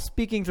So time. Paul's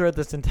speaking throughout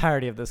this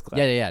entirety of this clip.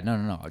 Yeah.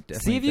 No.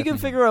 See if you can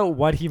figure out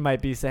what he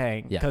might be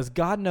saying, Yeah. because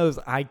God knows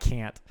I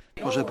can't.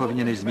 Może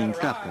powinieneś zmienić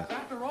stawkę.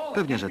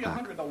 Pewnie, że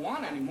tak.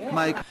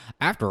 Mike.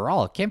 After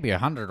all, it can't be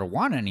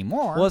 100-1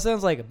 anymore. Well, it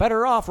sounds like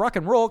better off rock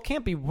and roll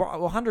can't be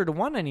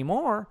 100-1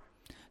 anymore.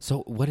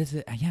 So what is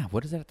it? Yeah,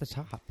 what is it at the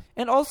top?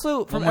 And also,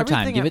 One from more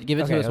time. everything Give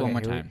it to us one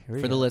more here time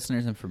we for the go.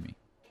 listeners and for me.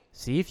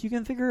 See if you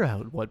can figure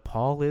out what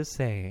Paul is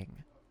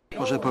saying.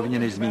 Może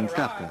powinieneś zmienić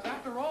stawkę.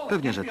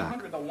 Pewnie, że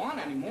tak.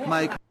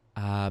 Mike.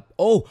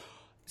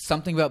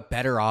 Something about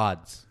better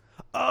odds.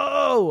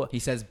 Oh! He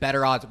says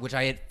better odds, which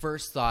I at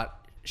first thought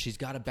she's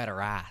got a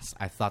better ass.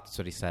 I thought that's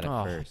what he said at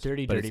Oh, first.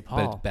 dirty but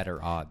Paul. it's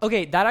better odds.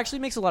 Okay, that actually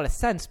makes a lot of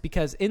sense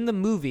because in the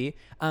movie,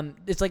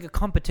 it's like a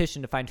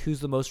competition to find who's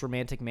the most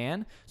romantic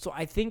man. So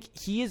I think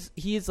he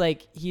is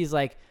like,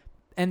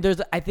 and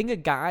there's, I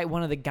think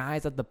one of the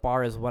guys at the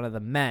bar is one of the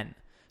men.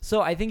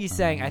 So I think he's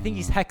saying, I think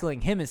he's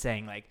heckling him and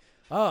saying like,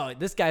 oh,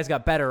 this guy's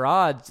got better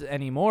odds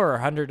anymore, or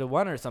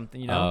 100-1 or something,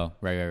 you know? Oh,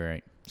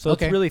 right. So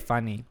it's really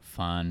funny.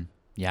 Fun.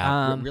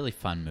 Yeah, Um, really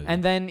fun movie.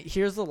 And then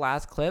here's the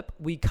last clip.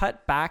 We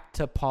cut back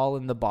to Paul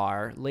in the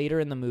bar later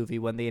in the movie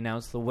when they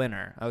announce the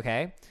winner,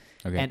 okay?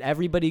 And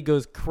everybody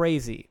goes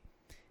crazy.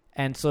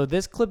 And so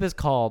this clip is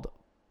called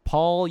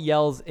Paul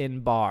Yells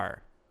in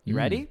Bar. You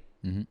ready?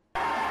 Mm-hmm.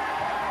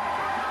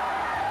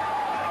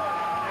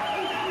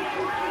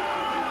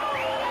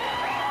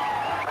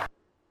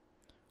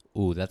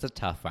 Ooh, that's a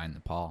tough find, the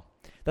Paul.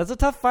 That's a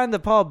tough find, the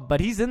Paul, but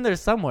he's in there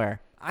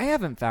somewhere. I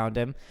haven't found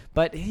him,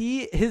 but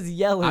his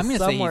yell is I'm gonna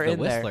somewhere say he's in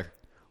the there. Whistler.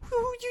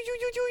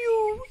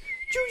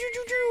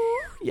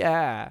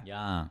 Yeah.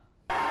 Yeah.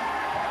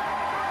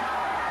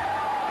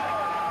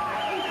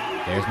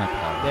 There's my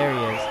Paul. There he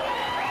is.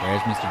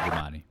 There's Mr.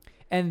 Dramati.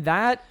 And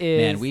that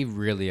is... Man, we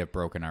really have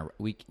broken our...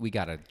 We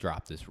got to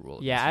drop this rule.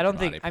 Yeah, Mr. I don't Dramati,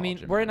 think... I Paul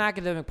mean, we're an Giamatti.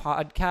 academic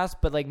podcast,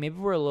 but like maybe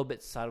we're a little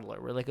bit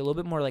subtler. We're like a little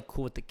bit more like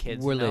cool with the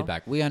kids. We're you know? laid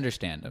back. We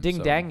understand them. Ding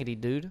so. dangity,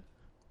 dude.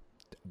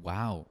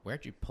 Wow,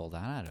 where'd you pull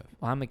that out of?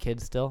 Well, I'm a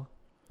kid still.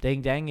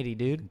 Ding dangity,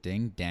 dude.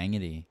 Ding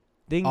dangity.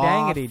 Ding Aw,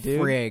 dangity,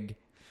 dude. Frig.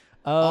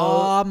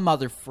 Oh, Oh,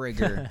 mother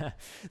frigger.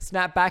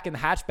 snap back in the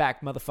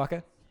hatchback,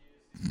 motherfucker.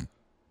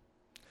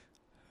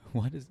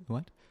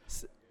 What?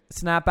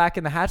 Snap back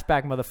in the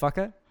hatchback,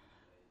 motherfucker.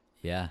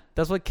 Yeah.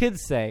 That's what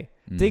kids say.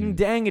 Ding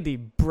dangity,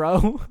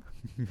 bro.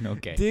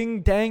 Okay.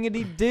 Ding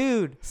dangity,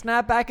 dude.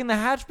 Snap back in the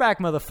hatchback,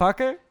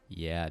 motherfucker.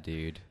 Yeah,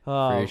 dude.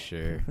 Oh. For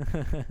sure.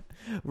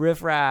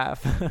 Riff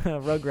raff.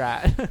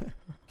 Rugrat.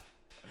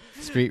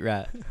 Street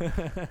rat.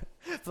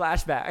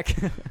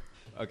 Flashback.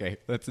 Okay.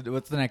 What's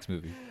the next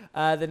movie?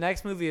 The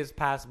next movie is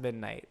Past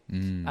Midnight.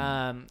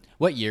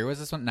 What year was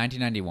this one?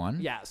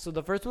 1991? Yeah, so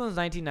the first one was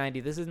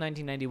 1990. This is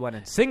 1991.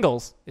 And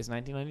Singles is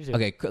 1992.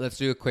 Okay, let's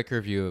do a quick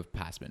review of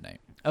Past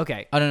Midnight.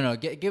 Okay. Oh, no.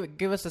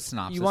 Give us a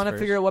synopsis. You want to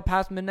first. figure out what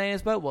Past Midnight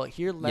is about? Well,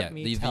 here, let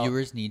me the tell.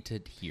 viewers need to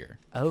hear.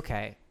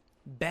 Okay.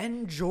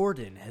 Ben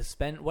Jordan has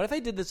spent... What if I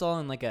did this all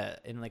in like a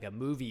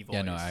movie voice?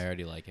 Yeah, no, I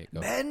already like it.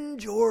 Go. Ben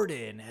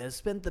Jordan has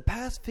spent the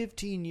past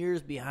 15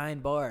 years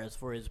behind bars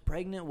for his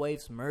pregnant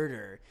wife's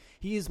murder.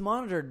 He is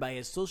monitored by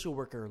his social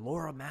worker,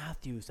 Laura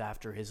Matthews,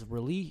 after his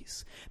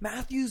release.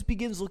 Matthews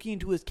begins looking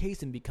into his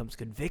case and becomes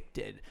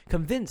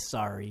convinced,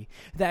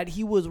 that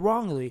he was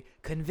wrongly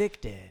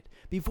convicted.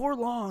 Before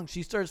long,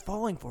 she starts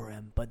falling for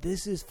him, but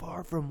this is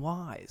far from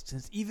wise,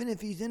 since even if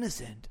he's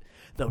innocent,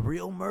 the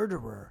real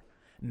murderer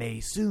may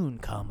soon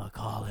come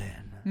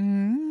a-callin'.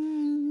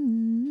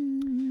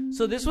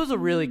 So this was a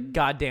really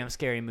goddamn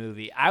scary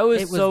movie. I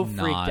was so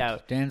freaked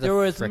out. Dan's there a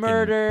was frickin'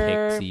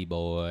 murder. Pixie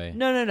boy.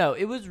 No.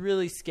 It was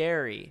really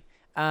scary.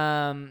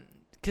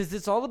 Because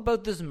it's all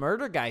about this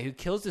murder guy who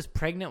kills his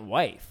pregnant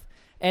wife.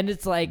 And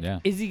it's like,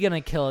 is he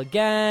gonna kill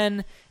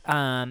again?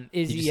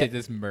 Is Did you he say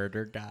this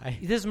murder guy?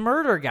 this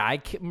murder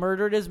guy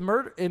murdered his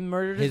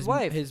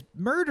wife? His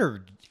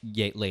murder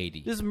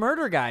lady. This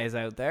murder guy is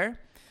out there.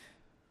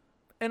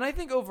 And I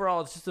think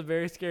overall it's just a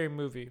very scary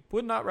movie.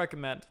 Would not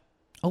recommend.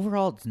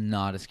 Overall, it's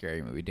not a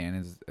scary movie. Dan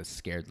is a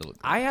scared little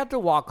girl. I had to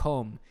walk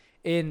home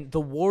in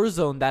the war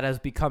zone that has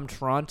become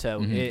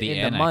Toronto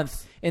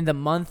in the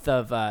month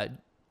of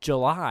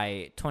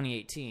July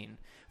 2018.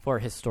 For a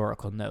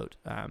historical note,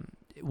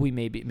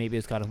 maybe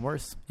it's gotten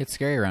worse. It's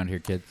scary around here,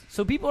 kids.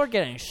 So people are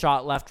getting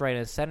shot left, right,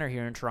 and center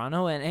here in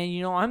Toronto, and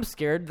you know, I'm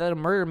scared that a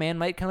murder man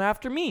might come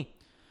after me.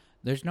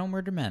 There's no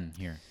murder men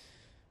here.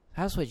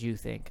 That's what you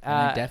think. And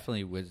I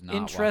definitely was not.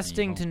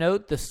 Interesting to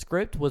note, the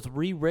script was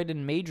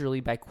rewritten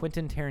majorly by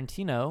Quentin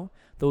Tarantino,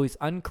 though he's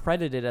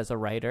uncredited as a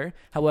writer.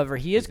 However,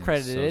 he's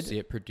credited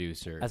associate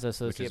producer, as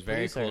associate which is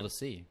producer. very cool to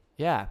see.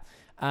 Yeah.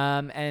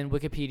 And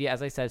Wikipedia,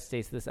 as I said,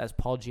 states this as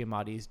Paul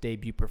Giamatti's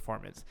debut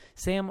performance.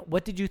 Sam,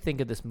 what did you think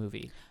of this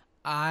movie?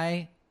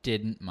 I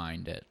didn't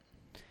mind it.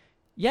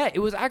 Yeah, it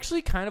was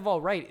actually kind of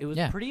all right. It was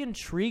pretty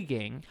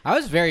intriguing. I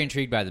was very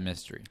intrigued by the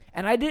mystery.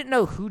 And I didn't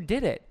know who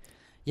did it.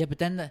 Yeah, but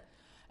then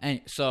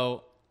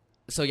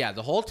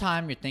the whole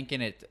time you're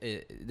thinking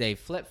they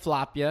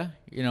flip-flop you,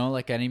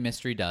 like any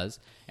mystery does.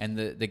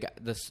 And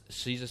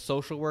she's a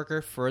social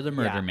worker for the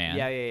murder man.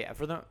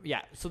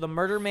 Yeah. So the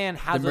murder man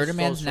has the murder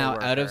man's now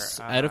worker.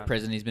 out of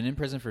prison. He's been in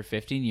prison for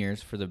 15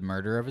 years for the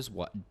murder of his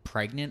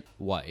pregnant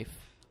wife.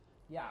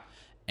 Yeah.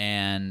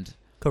 And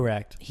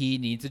correct. He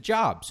needs a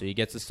job, so he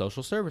gets a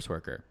social service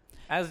worker.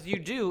 As you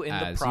do in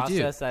the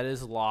process that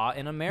is law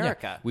in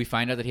America. Yeah. We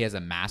find out that he has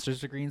a master's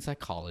degree in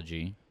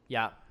psychology.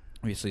 Yeah.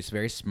 Obviously, he's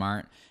very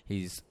smart.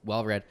 He's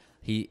well-read.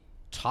 He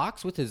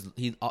talks with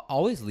he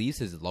always leaves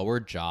his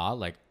lower jaw,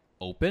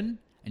 open,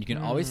 and you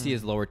can always see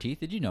his lower teeth.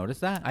 Did you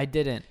notice that? I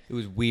didn't. It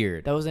was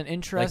weird. That was an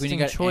interesting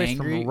choice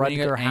from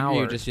Rutger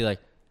Hauer.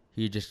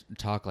 You just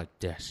talk like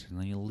this, and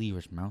then you leave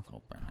his mouth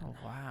open. Oh,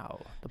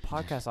 wow. The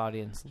podcast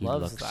audience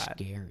loves that.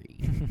 Scary.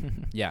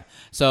 Yeah.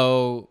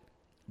 So,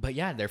 but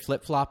yeah, they're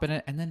flip-flopping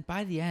it, and then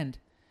by the end,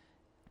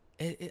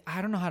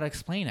 I don't know how to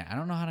explain it. I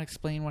don't know how to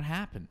explain what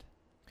happened.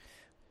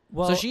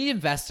 Well, so she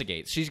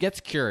investigates. She gets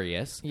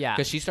curious. Yeah.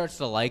 Because she starts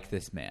to like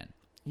this man.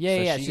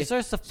 Yeah, She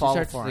starts to fall for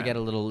him. She starts to get a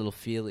little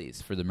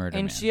feelies for the murder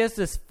man. And she has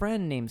this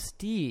friend named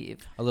Steve.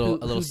 A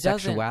little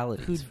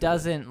sexuality. Who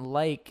doesn't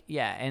like,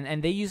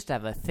 and they used to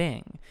have a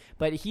thing.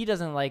 But he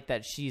doesn't like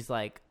that she's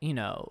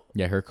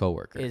Yeah, her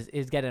coworker.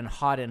 Is getting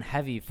hot and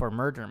heavy for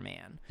murder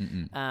man.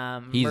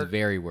 He's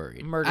very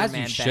worried. Murder as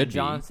man you should Ben be.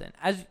 Johnson.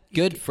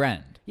 Good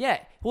friend. Yeah.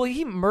 Well,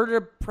 he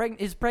murdered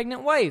his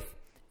pregnant wife.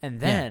 And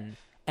then...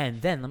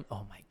 And then,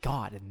 oh my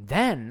God! And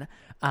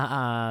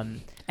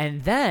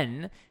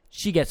then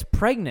she gets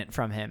pregnant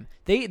from him.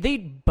 They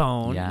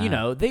bone,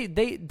 They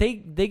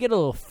get a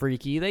little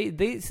freaky.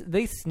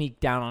 They sneak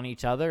down on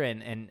each other,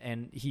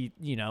 and he,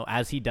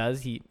 as he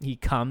does, he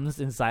comes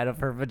inside of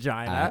her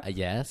vagina.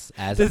 Yes,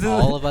 as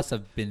all of us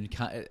have been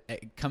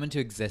come into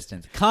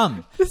existence.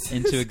 Come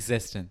into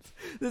existence.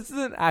 This is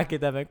an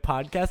academic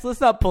podcast.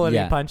 Let's not pull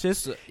any punches.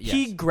 So, yes.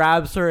 He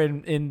grabs her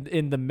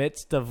in the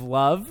midst of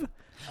love.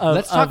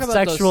 Let's talk about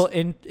sexual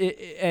and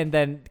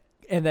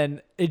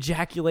then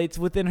ejaculates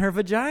within her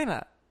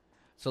vagina.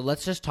 So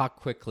let's just talk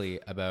quickly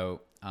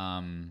about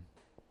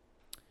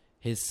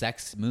his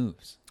sex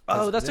moves.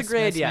 Oh, that's a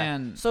great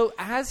idea. So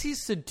as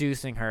he's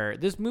seducing her,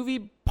 this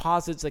movie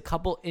posits a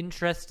couple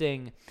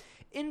interesting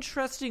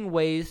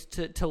ways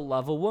to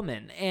love a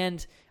woman.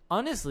 And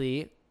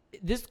honestly,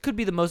 this could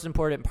be the most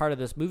important part of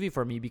this movie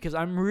for me because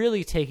I'm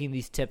really taking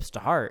these tips to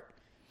heart.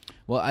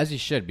 Well, as you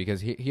should,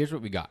 because here's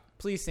what we got.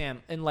 Please,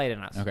 Sam,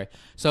 enlighten us. Okay.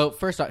 So,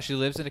 first off, she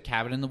lives in a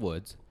cabin in the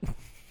woods,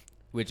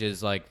 which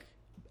is,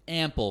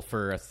 ample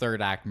for a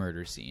third-act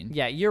murder scene.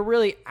 Yeah, you're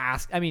really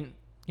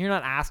you're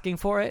not asking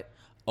for it.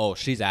 Oh,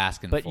 she's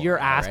asking for it. But you're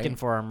asking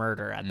for a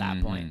murder at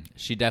that point.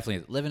 She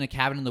definitely is. Live in a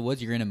cabin in the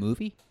woods, you're in a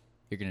movie,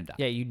 you're going to die.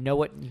 Yeah, you know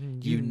what...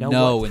 You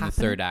know in the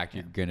third act,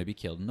 you're going to be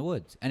killed in the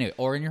woods. Anyway,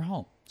 or in your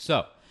home.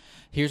 So,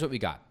 here's what we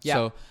got. Yeah.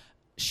 So,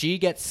 she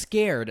gets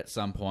scared at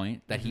some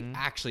point that he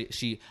actually...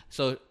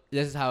 So,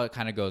 this is how it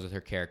kind of goes with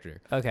her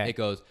character. Okay. It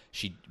goes,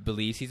 she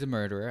believes he's a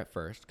murderer at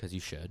first, because you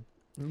should.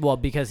 Well,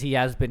 because he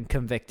has been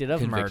convicted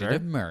of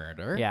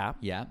murder. Yeah.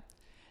 Yeah.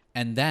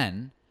 And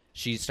then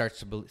she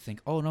starts to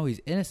think, oh, no, he's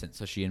innocent.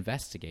 So she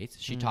investigates.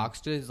 She talks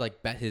to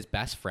his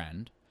best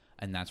friend,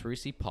 and that's where we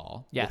see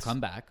Paul. Yes. We'll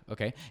come back.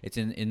 Okay. It's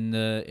in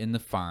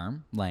the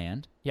farm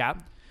land. Yeah.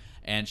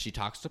 And she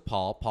talks to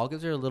Paul. Paul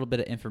gives her a little bit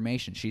of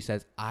information. She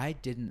says, I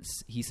didn't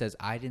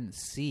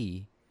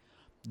see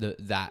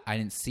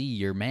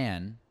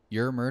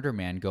your murder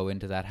man go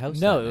into that house.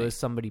 No, it was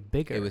somebody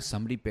bigger. It was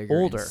somebody bigger,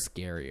 older, and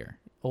scarier.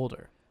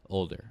 Older.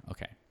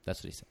 Okay,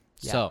 that's what he said.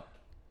 Yeah. So,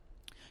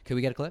 can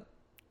we get a clip?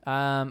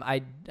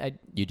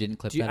 You didn't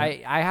clip that.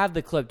 I have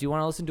the clip. Do you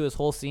want to listen to his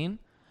whole scene?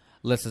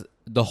 Listen,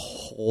 the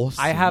whole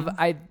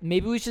scene.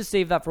 Maybe we should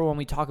save that for when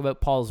we talk about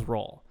Paul's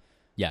role.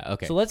 Yeah.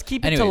 Okay. So let's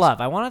keep it to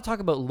love. I want to talk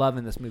about love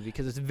in this movie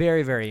because it's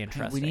very, very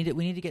interesting.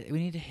 We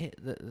need to hit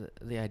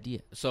the idea.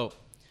 So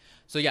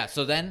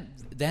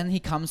then he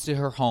comes to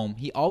her home.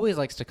 He always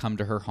likes to come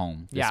to her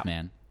home. This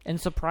man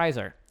and surprise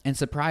her. And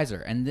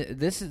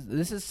this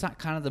is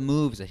kind of the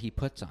moves that he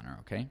puts on her.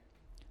 Okay.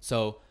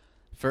 So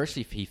first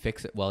he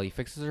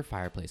fixes her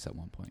fireplace at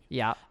one point.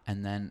 Yeah.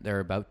 And then they're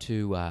about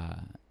to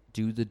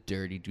do the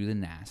dirty, do the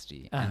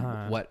nasty.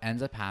 And what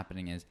ends up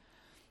happening is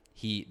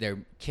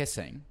they're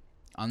kissing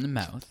on the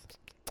mouth,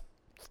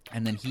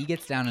 and then he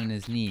gets down on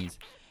his knees,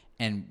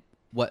 and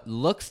what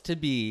looks to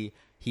be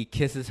he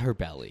kisses her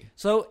belly.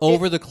 So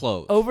over the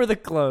clothes. Over the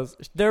clothes.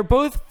 They're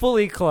both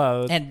fully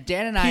clothed. And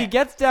Dan and I, he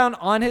gets down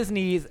on his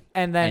knees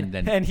and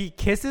then he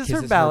kisses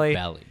her belly.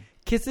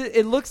 Kisses.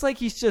 It looks like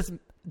he's just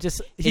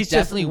he's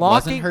definitely just locking,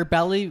 wasn't her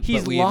belly,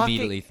 but we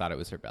immediately thought it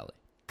was her belly.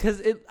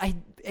 Because I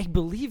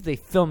believe they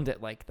filmed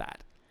it like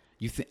that.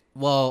 You think?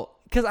 Well,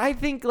 because I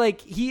think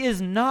like he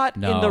is not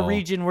in the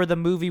region where the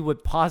movie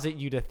would posit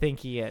you to think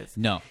he is.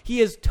 No, he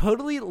is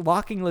totally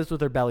locking lips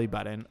with her belly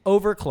button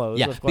over clothes.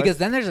 Yeah, of course. Because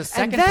then there's a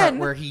second part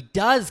where he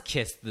does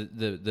kiss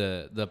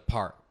the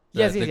part.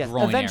 Yes.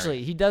 groin Eventually,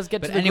 area. he does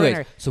get to the anyways, groin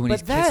area. So when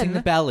he's kissing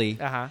the belly,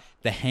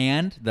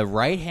 the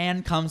right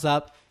hand comes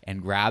up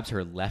and grabs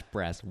her left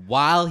breast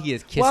while he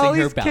is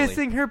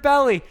kissing her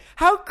belly.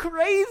 How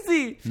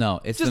crazy! No,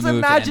 it's just the move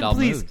imagine, to end all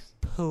please, moves.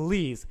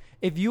 Please,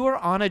 if you are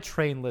on a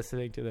train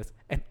listening to this,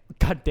 and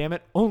God damn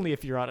it, only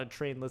if you're on a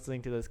train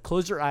listening to this,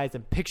 close your eyes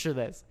and picture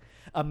this: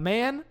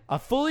 a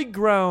fully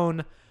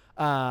grown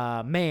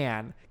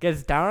man,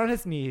 gets down on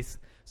his knees,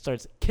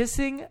 starts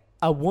kissing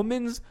a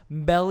woman's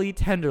belly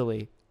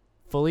tenderly,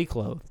 fully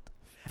clothed,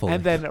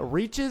 and then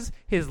reaches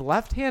his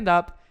left hand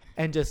up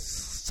and just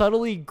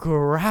subtly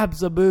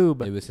grabs a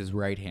boob. It was his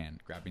right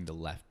hand grabbing the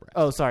left breast.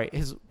 Oh, sorry.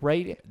 His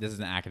right... This is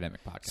an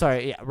academic podcast.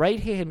 Sorry, yeah. Right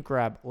hand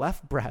grab,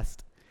 left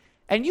breast.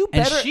 And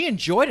she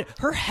enjoyed it.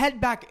 Her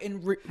head back,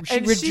 she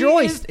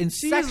rejoiced in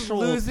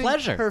sexual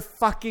pleasure. Her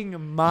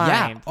fucking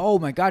mind. Yeah. Oh,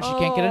 my God. She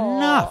can't get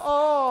enough.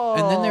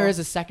 And then there is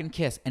a second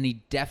kiss, and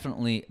he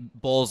definitely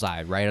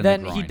bullseye right on the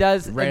groin. He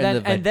does. Right on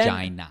the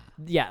vagina.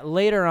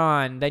 Later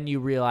on, then you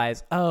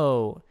realize,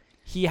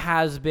 he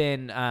has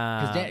been...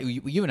 Because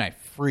you and I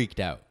freaked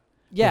out.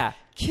 Yeah. Like,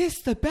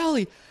 kiss the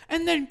belly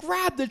and then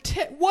grab the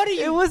tit. What are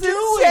you doing? It was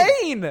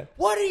insane.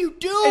 What are you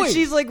doing? And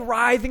she's like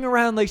writhing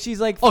around like she's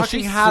like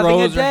fucking having a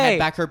day. She throws her head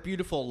back, her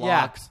beautiful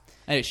locks.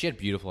 Yeah. And she had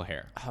beautiful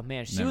hair. Oh,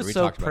 man. She was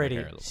so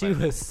pretty. She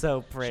was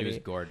so pretty. She was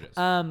gorgeous.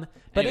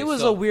 But it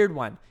was a weird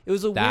one. It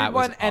was a weird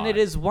one, and it odd.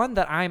 is one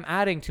that I'm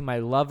adding to my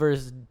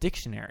lover's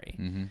dictionary.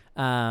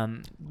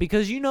 Mm-hmm.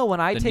 Because when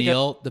I take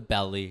the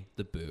belly,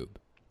 the boob.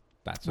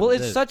 That's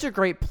it's such a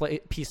great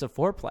piece of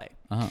foreplay.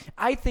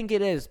 I think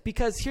it is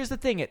because here's the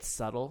thing: it's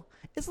subtle,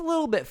 it's a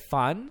little bit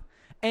fun,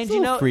 and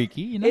it's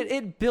freaky.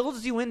 It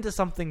builds you into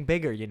something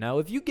bigger.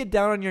 If you get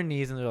down on your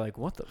knees and they're like,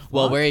 "What the?"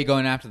 Well, where are you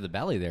going after the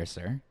belly, there,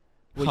 sir?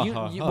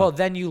 Well,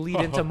 then you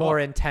lead into more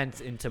intense,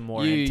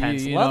 loving.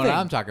 You know what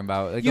I'm talking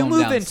about. Like you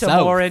move into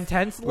south. More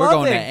intense loving. We're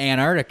going to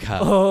Antarctica.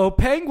 Oh,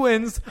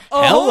 penguins!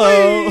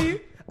 Hello.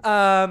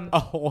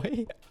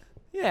 Ahoy!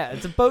 Yeah,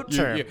 it's a boat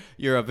term.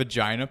 You're a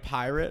vagina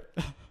pirate.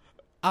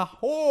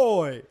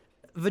 Ahoy!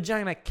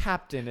 Vagina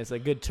captain is a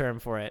good term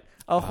for it.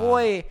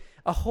 Ahoy!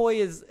 Ahoy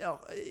is a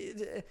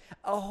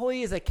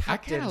captain's term. I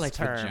kind of like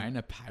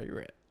vagina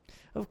pirate.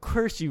 Of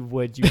course you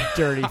would, you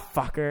dirty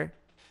fucker.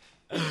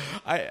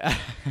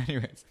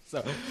 Anyways,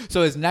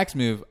 so his next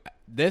move.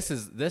 This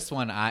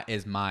one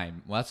is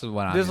mine. Well, that's the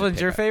one. This one's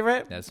your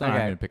favorite. That's the one I'm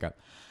going to pick up.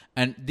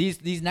 And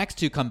these next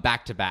two come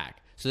back to back.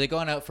 So they're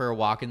going out for a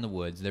walk in the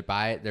woods. They're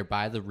by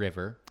the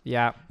river.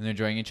 Yeah. And they're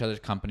enjoying each other's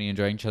company,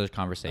 enjoying each other's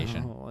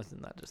conversation. Oh,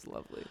 wasn't that just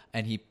lovely?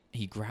 And he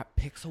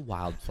picks a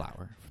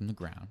wildflower from the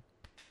ground.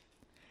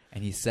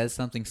 And he says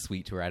something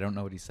sweet to her. I don't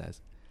know what he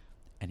says.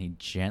 And he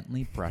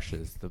gently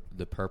brushes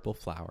the purple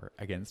flower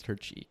against her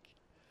cheek.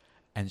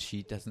 And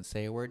she doesn't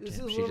say a word to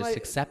him. She just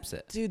accepts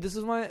it. Dude, this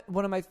is one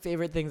of my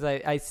favorite things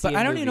I see. But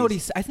I don't even know what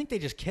he's. I think they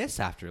just kiss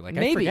after. Like,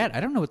 maybe. I forget. I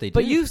don't know what they do.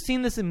 But you've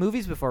seen this in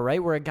movies before,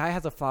 right? Where a guy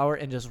has a flower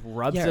and just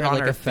rubs it on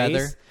like her a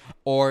feather, face.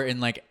 or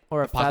in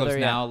or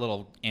Apocalypse Now, a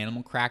little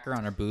animal cracker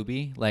on her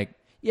boobie. Like,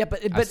 yeah, but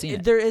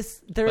there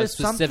is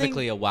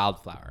specifically a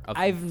wildflower.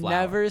 I've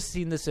never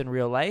seen this in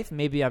real life.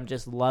 Maybe I'm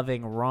just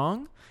loving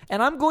wrong,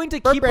 and I'm going to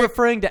keep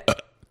referring to.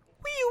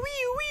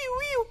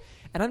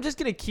 And I'm just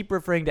going to keep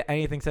referring to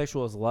anything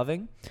sexual as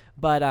loving.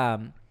 But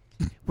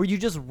where you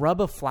just rub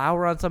a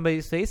flower on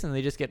somebody's face and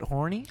they just get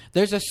horny?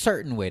 There's a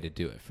certain way to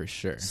do it for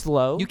sure.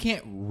 Slow. You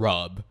can't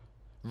rub.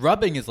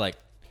 Rubbing is like...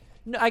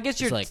 No, I guess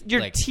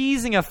you're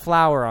teasing a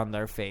flower on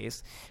their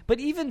face.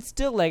 But even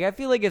still, like, I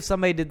feel like if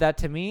somebody did that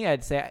to me,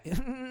 I'd say,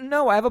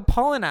 no, I have a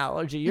pollen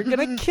allergy. You're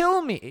going to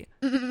kill me.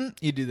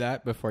 You do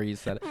that before you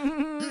said it.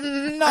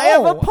 No. I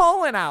have a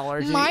pollen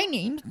allergy. My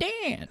name's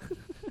Dan.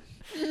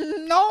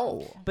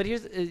 No. But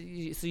here's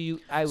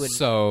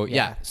So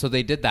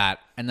they did that,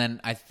 and then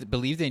I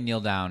believe they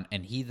kneel down,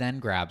 and he then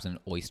grabs an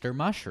oyster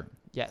mushroom.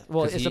 Yeah,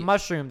 well, it's a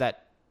mushroom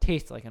that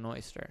tastes like an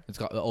oyster. It's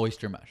called the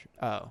oyster mushroom.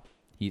 Oh.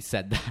 He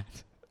said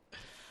that.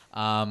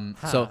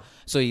 So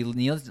he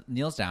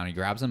kneels down. He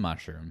grabs a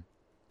mushroom,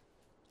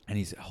 and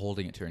he's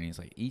holding it to her, and he's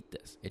like, "Eat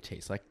this. It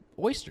tastes like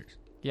oysters."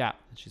 Yeah.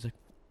 And she's like,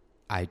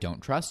 "I don't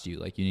trust you.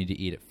 Like, you need to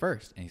eat it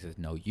first." And he says,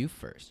 "No, you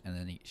first." And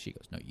then she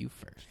goes, "No, you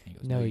first." And he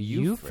goes, No,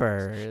 you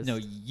first. No,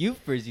 you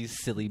first, you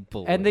silly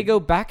boy. And they go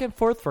back and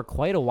forth for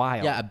quite a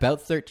while. Yeah,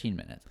 about 13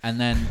 minutes. And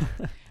then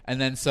and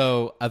then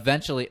so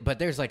eventually, but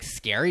there's like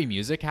scary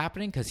music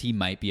happening because he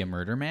might be a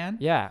murder man.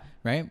 Yeah.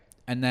 Right?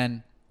 And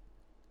then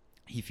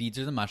he feeds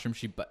her the mushroom.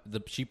 She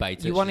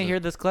bites it. You want to She's hear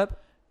like, this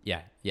clip?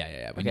 Yeah. We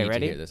Okay, need ready?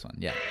 to hear this one.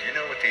 Yeah. You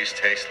know what these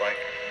taste like?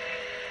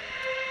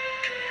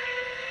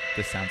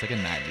 This sounds like a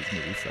 90s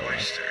movie so much.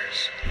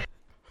 Oysters.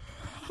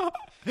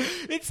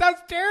 It sounds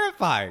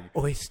terrifying.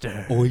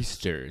 Oyster.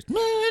 Oysters. You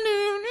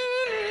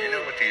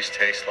know what these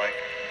taste like?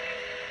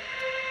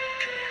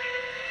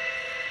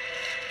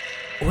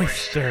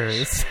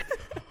 Oysters.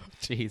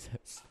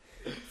 Jesus.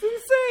 It's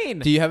insane.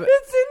 Do you have?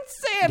 It's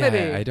insanity.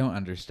 Yeah, I don't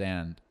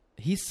understand.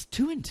 He's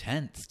too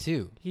intense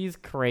too. He's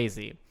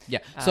crazy. Yeah.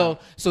 So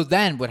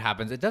then what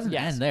happens? It doesn't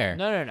Yes. end there.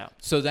 No.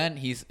 So then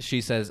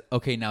she says,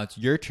 "Okay, now it's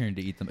your turn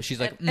to eat them." She's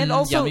like, and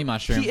also, "Yummy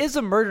mushroom." he is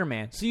a murder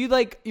man. So you're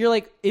like,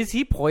 is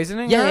he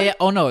poisoning Yeah, her? yeah.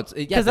 Oh no, it's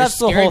Because that's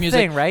the whole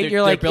thing, right? They're,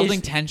 You're like, they're building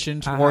is- tension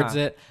towards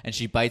Uh-huh. it, and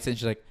she bites it. And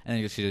she's like,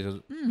 and then she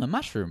goes, "A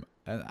mushroom.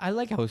 I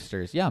like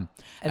oysters. Yum."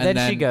 And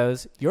then she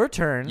goes, "Your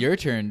turn." "Your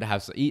turn to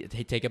have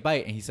take a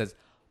bite." And he says,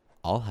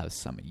 "I'll have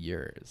some of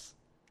yours."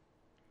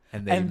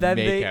 And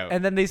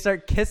then they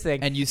start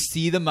kissing and you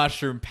see the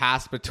mushroom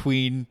pass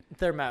between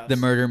their mouths, the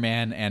murder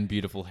man and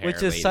beautiful hair, which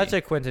is lady. such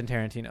a Quentin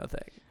Tarantino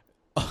thing.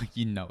 Oh,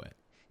 you know it.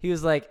 He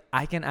was like,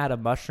 "I can add a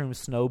mushroom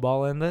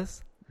snowball in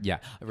this." Yeah,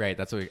 right.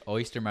 That's what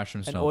oyster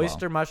mushroom An snowball.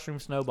 oyster mushroom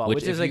snowball, Which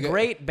which is if a you go-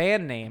 great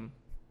band name.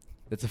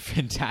 That's a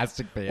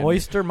fantastic band.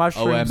 Oyster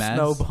mushroom OMS.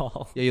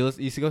 snowball. Yeah, you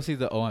used to go see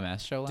the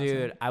OMS show last Dude,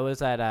 night? I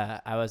was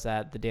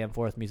at the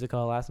Danforth Music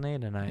Hall last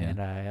night, and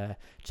I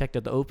checked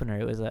out the opener.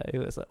 It was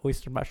a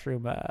oyster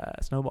mushroom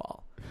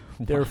snowball.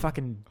 They were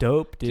fucking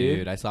dope,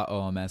 Dude, I saw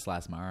OMS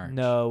last March.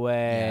 No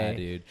way. Yeah,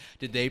 dude.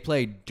 Did they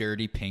play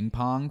Dirty Ping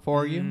Pong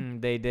for you?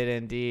 They did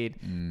indeed.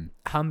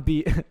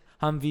 Humvee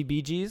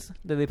Bee Gees.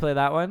 Did they play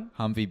that one?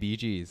 Humvee Bee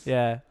Gees.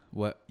 Yeah.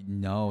 What?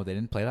 No, they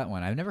didn't play that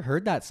one. I've never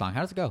heard that song.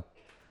 How does it go?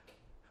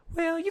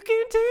 Well, you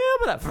can tell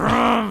by that.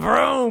 Vroom,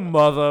 vroom,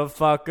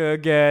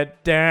 motherfucker,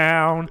 get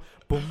down.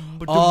 Boom,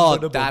 ba-dum, Oh,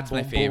 ba-da-bum, that's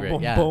my boom, favorite,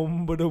 boom, yeah.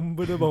 boom, ba-dum,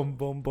 ba-da-bum,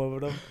 boom,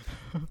 ba-da-dum.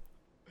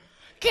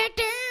 Get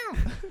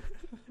down!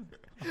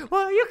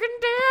 Well, you can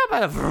tell by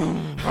the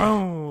vroom,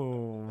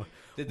 vroom.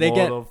 Did they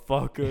get?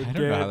 Motherfucker, I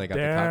don't know how they got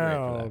the copyright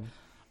for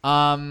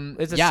down.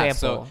 that. It's a yeah,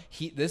 sample.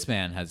 so this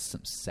man has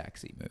some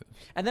sexy moves.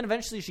 And then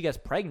eventually she gets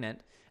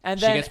pregnant.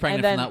 And She then, gets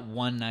pregnant and then, from that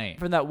one night.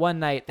 From that one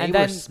night. They and were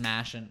then,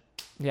 smashing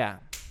yeah.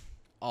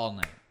 all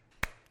night.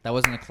 That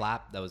wasn't a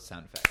clap. That was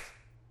sound effects.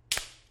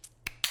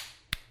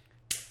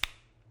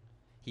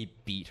 He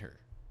beat her.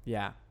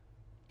 Yeah.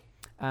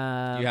 Do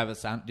you have a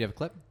sound? Do you have a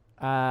clip?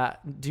 I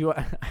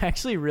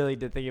actually really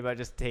did think about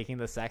just taking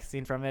the sex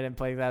scene from it and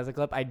playing that as a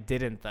clip. I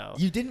didn't though.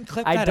 You didn't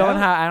clip I that don't out?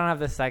 have. I don't have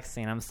the sex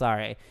scene. I'm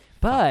sorry.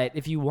 But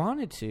if you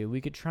wanted to,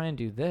 we could try and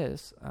do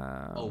this.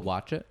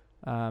 Watch it.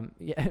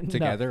 Yeah.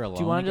 Together, no. alone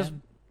Do you want to again?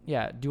 just?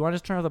 Yeah. Do you want to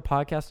just turn on the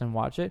podcast and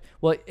watch it?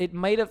 Well, it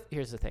might have.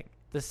 Here's the thing.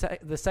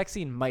 The sex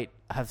scene might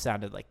have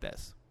sounded like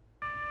this.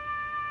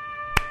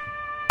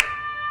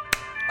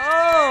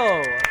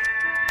 Oh.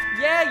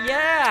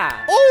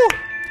 Yeah.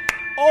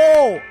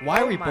 Oh!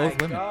 Why are we my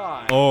both women?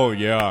 God. Oh,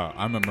 yeah.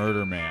 I'm a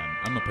murder man.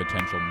 I'm a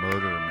potential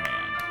murder man.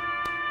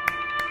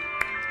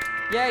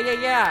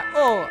 Yeah.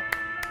 Oh.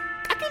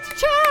 I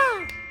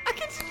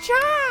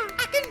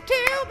can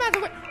tell by the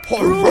way.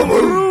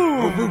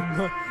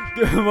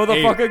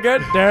 Motherfucker,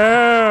 get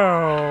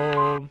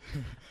down.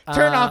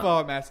 Turn off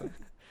OMS.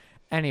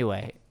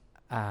 Anyway,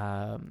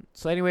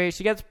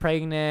 she gets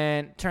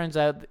pregnant. Turns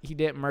out he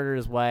didn't murder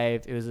his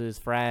wife. It was his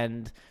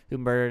friend who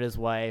murdered his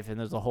wife, and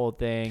there's a whole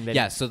thing. That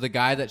Yeah, so the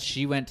guy that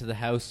she went to the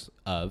house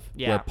of,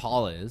 where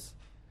Paul is,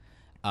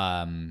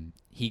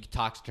 he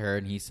talks to her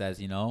and he says,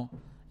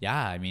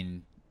 I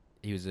mean,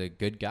 he was a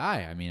good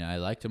guy. I mean, I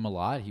liked him a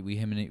lot.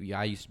 Him and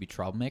I used to be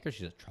troublemakers.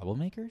 She said,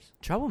 troublemakers?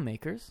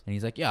 Troublemakers? And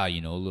he's like, yeah,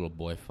 little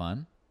boy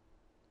fun.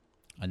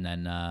 And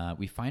then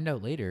we find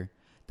out later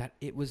that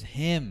it was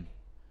him.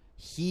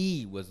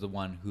 He was the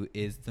one who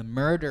is the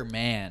murder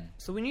man.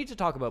 So we need to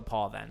talk about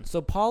Paul then. So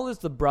Paul is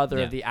the brother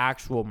of the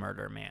actual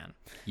murder man.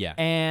 Yeah.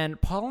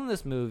 And Paul in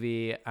this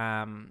movie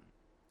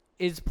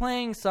is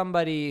playing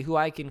somebody who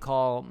I can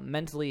call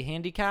mentally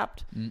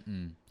handicapped.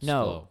 No,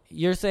 Slow.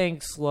 you're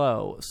saying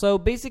slow. So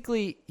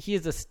basically, he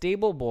is a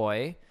stable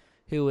boy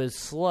who is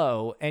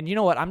slow. And you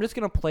know what? I'm just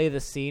going to play the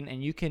scene,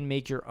 and you can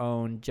make your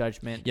own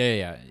judgment.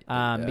 Yeah.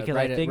 Because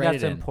I think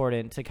that's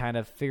important to kind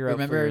of figure out for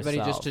Remember, everybody,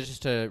 yourself.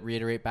 just to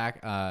reiterate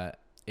back,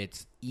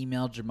 it's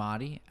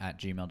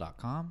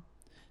emailjamadi@gmail.com.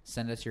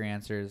 Send us your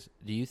answers.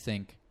 Do you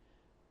think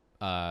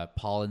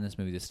Paul in this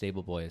movie, the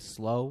stable boy, is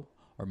slow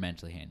or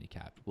mentally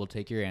handicapped? We'll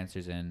take your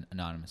answers in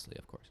anonymously,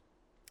 of course.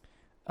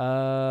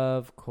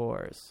 Of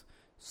course.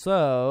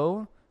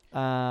 So,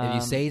 if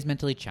you say he's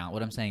mentally challenged,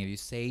 what I'm saying, if you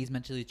say he's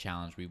mentally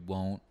challenged, we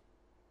won't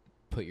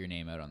put your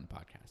name out on the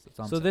podcast. That's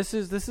all I'm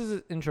saying. this is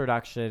an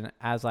introduction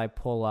as I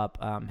pull up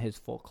his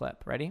full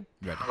clip. Ready?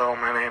 Ready. Hello,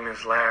 my name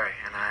is Larry,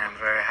 and I am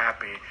very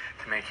happy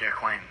to make your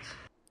acquaintance.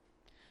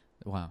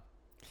 Wow.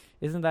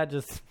 Isn't that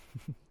just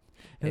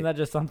that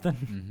just something?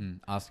 Mm-hmm.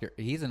 Oscar.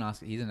 He's an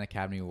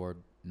Academy Award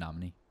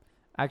nominee.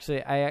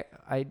 Actually, I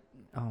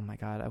oh my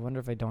God, I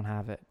wonder if I don't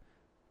have it.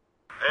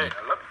 Hey,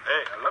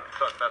 I love to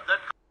talk about that.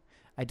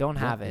 I don't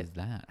have What it. is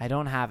that? I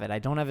don't have it. I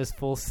don't have his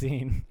full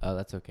scene. Oh,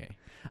 that's okay.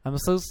 I'm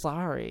so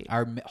sorry.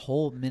 Our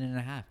whole minute and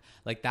a half,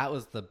 like that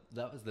was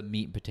the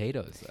meat and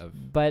potatoes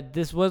of. But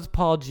this was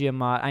Paul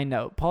Giamatti. I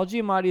know Paul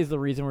Giamatti is the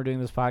reason we're doing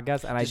this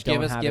podcast, and Just I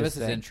don't give his us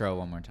his intro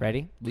one more time.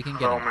 Ready? We can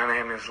get Hello, it. my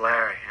name is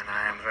Larry, and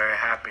I am very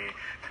happy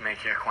to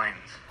make your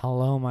acquaintance.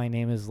 Hello, my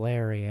name is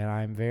Larry, and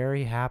I'm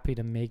very happy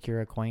to make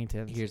your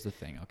acquaintance. Here's the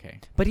thing. Okay.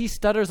 But he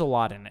stutters a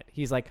lot in it.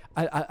 He's like,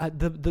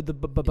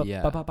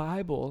 the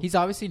Bible. He's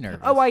obviously nervous.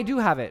 Oh, I do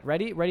have it.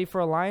 Ready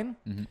for a line?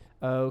 Mhm.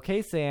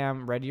 Okay,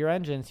 Sam, ready your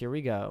engines. Here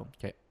we go.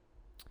 Okay.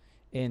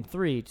 In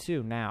 3,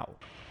 2, now.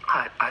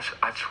 I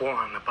swore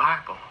on the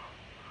Bible.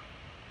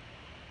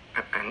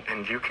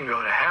 And you can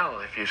go to hell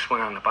if you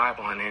swear on the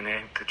Bible and it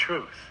ain't the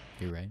truth.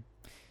 You're right.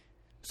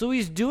 So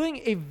he's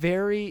doing a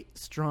very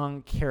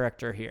strong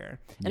character here.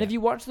 And Yeah. if you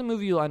watch the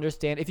movie, you'll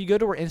understand. If you go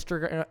to our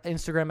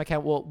Instagram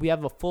account, well, we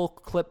have a full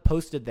clip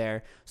posted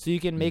there, so you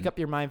can make up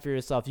your mind for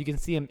yourself. You can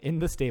see him in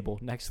the stable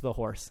next to the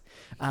horse,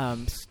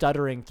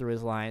 stuttering through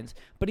his lines.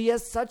 But he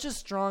has such a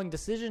strong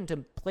decision to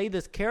play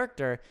this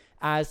character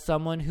as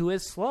someone who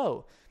is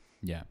slow.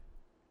 Yeah.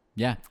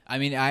 Yeah. I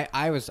mean,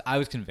 I was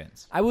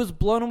convinced. I was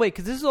blown away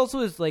because this is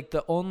also like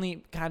the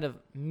only kind of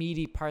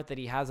meaty part that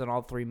he has in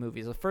all three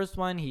movies. The first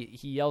one, he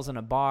yells in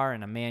a bar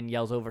and a man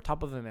yells over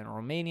top of him in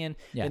Romanian.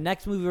 Yeah. The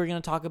next movie we're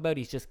going to talk about,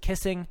 he's just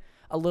kissing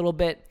a little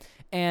bit.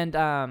 And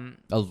A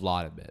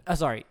lot of it.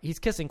 sorry, he's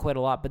kissing quite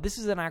a lot, but this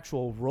is an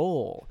actual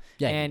role.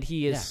 Yeah, and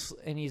he is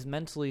and he's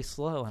mentally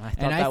slow. And I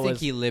thought And I think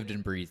he lived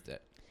and breathed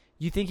it.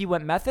 You think he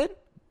went method?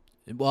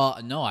 Well,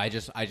 no, I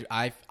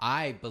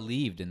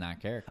believed in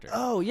that character.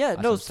 Oh yeah,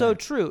 That's no, what I'm so saying.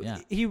 true. Yeah.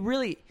 He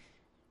really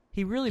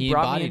He brought me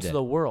embodied into it.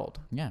 the world.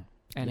 Yeah.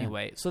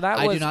 Anyway, so that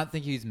I was do not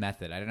think he's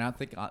method. I do not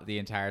think the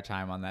entire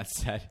time on that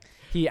set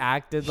he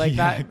acted like he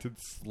that acted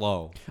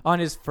slow. on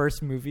his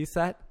first movie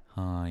set.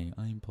 Hi,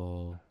 I'm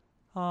Paul.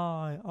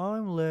 Hi,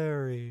 I'm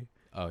Larry.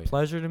 Oh, yeah.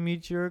 Pleasure to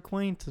meet your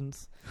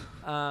acquaintance.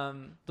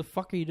 The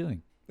fuck are you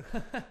doing?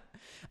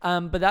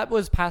 But that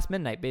was Past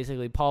Midnight.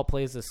 Basically, Paul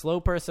plays a slow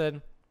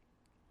person,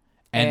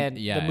 and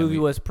yeah, the movie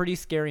was pretty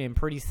scary and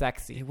pretty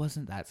sexy. It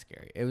wasn't that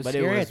scary. It was But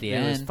scary it was, at the it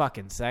end. was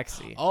fucking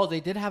sexy. Oh,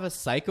 they did have a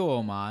Psycho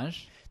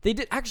homage. They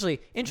did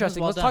actually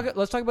interesting. well done.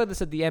 Let's talk about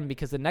this at the end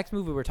because the next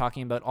movie we're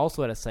talking about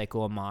also had a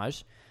psycho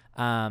homage.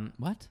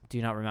 What? Do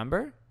you not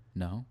remember?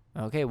 No.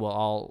 Okay, well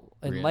I'll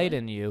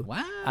enlighten you.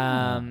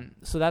 Wow.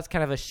 So that's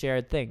kind of a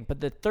shared thing.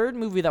 But the third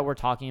movie that we're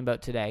talking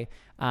about today,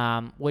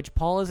 which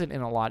Paul isn't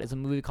in a lot, is a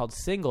movie called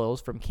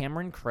Singles from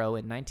Cameron Crowe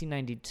in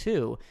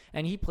 1992,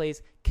 and he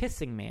plays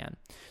Kissing Man.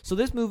 So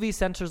this movie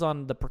centers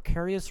on the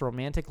precarious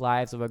romantic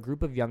lives of a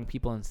group of young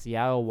people in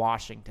Seattle,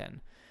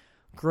 Washington.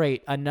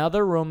 Great.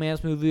 Another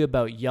romance movie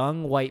about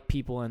young white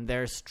people and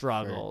their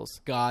struggles.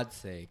 For God's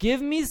sake. Give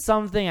me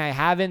something I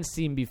haven't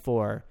seen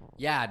before.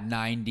 Yeah,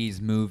 90s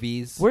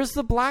movies. Where's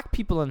the black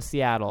people in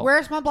Seattle?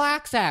 Where's my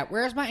blacks at?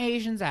 Where's my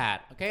Asians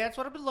at? Okay, that's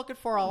what I've been looking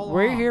for all along.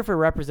 We're here for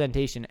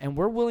representation, and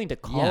we're willing to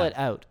call Yeah. it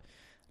out.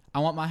 I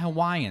want my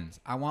Hawaiians.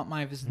 I want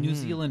my New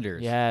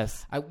Zealanders.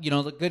 Yes. The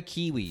good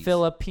Kiwis.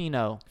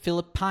 Filipino.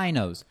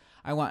 Filipinos.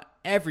 I want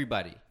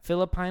everybody.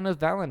 Filipinos,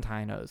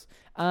 Valentinos.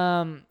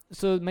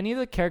 So many of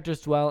the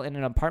characters dwell in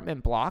an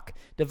apartment block.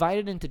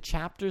 Divided into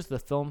chapters, the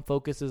film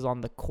focuses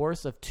on the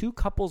course of two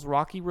couples'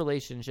 rocky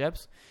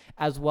relationships,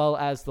 as well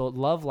as the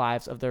love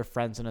lives of their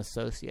friends and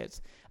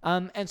associates.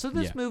 And so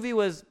this movie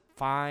was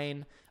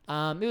fine.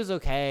 It was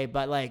okay,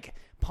 but like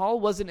Paul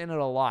wasn't in it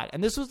a lot.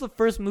 And this was the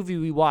first movie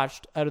we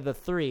watched out of the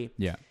three.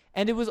 Yeah.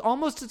 And it was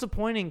almost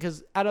disappointing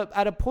because at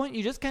a point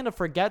you just kind of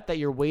forget that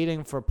you're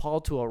waiting for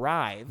Paul to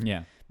arrive.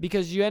 Yeah.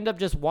 Because you end up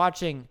just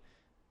watching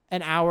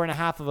an hour and a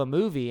half of a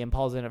movie and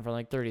Paul's in it for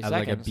like 30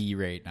 seconds. Like a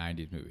B-rate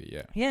 90s movie,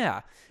 yeah.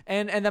 Yeah.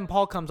 And then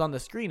Paul comes on the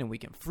screen and we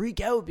can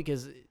freak out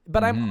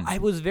but I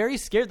was very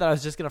scared that I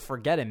was just going to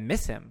forget and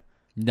miss him.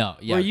 No,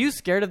 yeah. Were you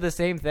scared of the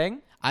same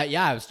thing?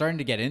 I was starting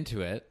to get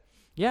into it.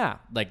 Yeah.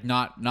 Like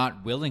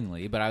not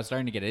willingly, but I was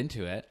starting to get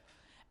into it.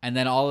 And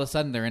then all of a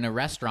sudden they're in a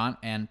restaurant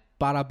and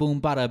bada boom,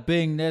 bada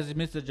bing, there's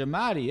Mr.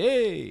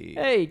 Giamatti.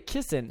 Hey,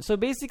 kissing. So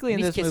basically in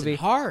He's this kissing movie,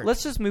 hard.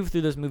 let's just move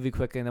through this movie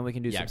quickly and then we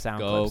can do some sound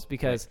go clips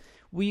because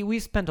we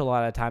spent a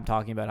lot of time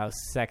talking about how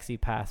sexy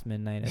Past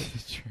Midnight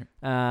is.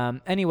 Sure.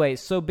 Anyway,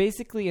 so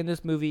basically in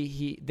this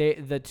movie,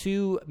 the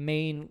two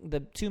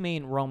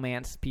main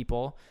romance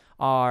people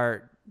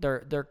are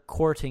they're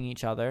courting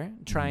each other,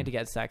 trying to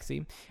get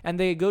sexy, and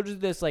they go to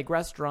this like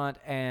restaurant,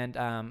 and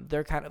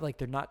they're kind of like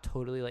they're not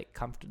totally like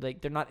comfortable,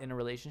 like they're not in a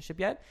relationship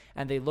yet,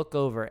 and they look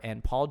over,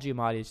 and Paul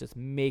Giamatti is just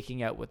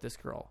making out with this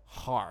girl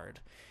hard.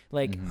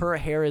 Like her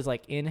hair is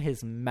like in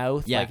his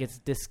mouth, like it's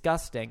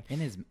disgusting. In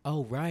his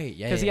right,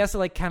 yeah, because he has to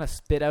like kind of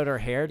spit out her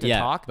hair to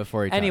talk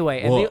before he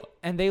anyway. talks.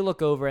 And they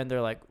look over and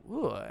they're like,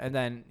 ooh, and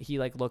then he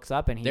like looks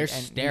up and they're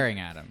staring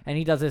at him, and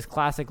he does this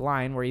classic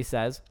line where he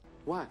says,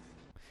 What?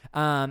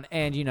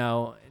 and you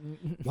know,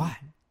 what,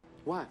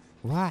 What?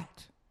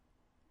 what,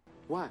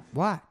 What?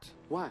 what,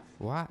 What?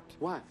 what,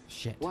 What?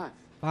 shit, What?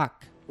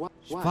 fuck, What?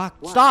 fuck,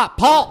 What? stop,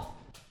 Paul.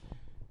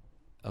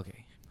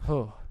 Okay.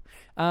 oh.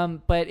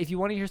 But if you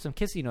want to hear some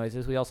kissy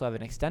noises, we also have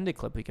an extended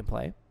clip we can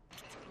play.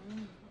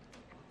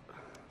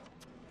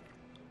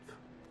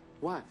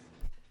 What?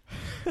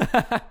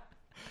 I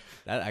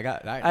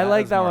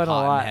like was that more one a hot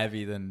and lot.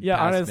 heavy than Yeah,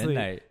 Past honestly.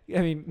 Midnight. I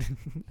mean,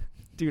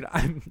 dude,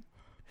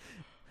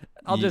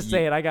 I'll just You-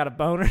 say it. I got a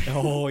boner.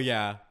 Oh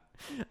yeah.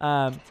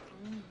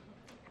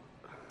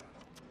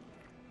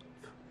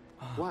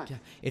 What? Yeah.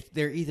 If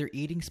they're either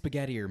eating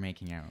spaghetti or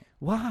making out.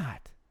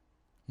 What?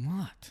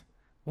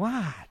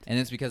 What? And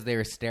it's because they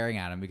were staring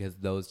at him because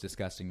those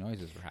disgusting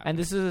noises were happening. And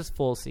this is his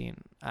full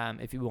scene.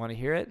 If you want to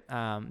hear it,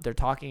 they're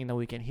talking and then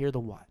we can hear the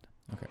what.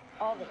 Okay.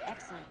 All the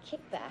excellent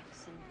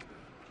kickbacks and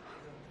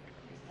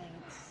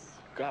things.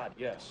 God,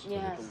 yes.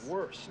 Yes. The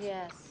worst.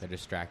 Yes. They're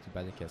distracted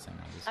by the kissing.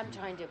 Obviously. I'm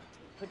trying to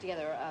put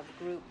together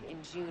a group in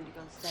June to go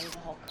and study the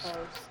whole coast.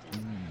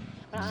 And,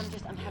 but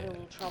I'm having a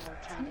little trouble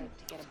trying to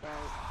get a boat.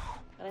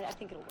 But I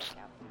think it'll work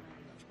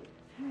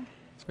out.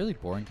 It's really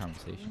boring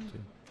conversation too.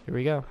 Here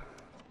we go.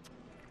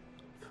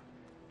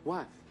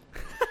 What?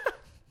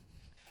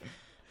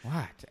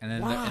 What? And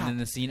then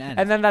the scene ends.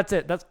 And then that's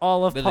it. That's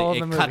all of Really, Paul in it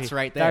the movie. cuts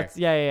right there. That's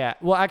yeah.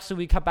 Well, actually,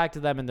 we cut back to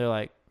them and they're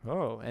like,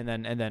 oh, and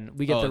then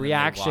we get Oh, the and then they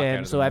walk out reaction,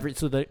 of so the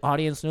so the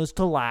audience knows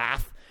to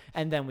laugh,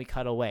 and then we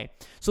cut away.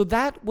 So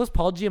that was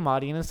Paul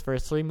Giamatti in his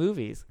first 3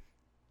 movies.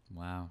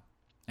 Wow.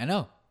 I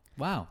know.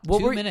 Wow. What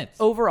 2 were- minutes.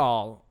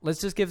 overall.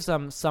 Let's just give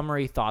some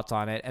summary thoughts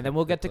on it, and then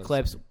we'll get to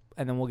clips,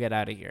 and then we'll get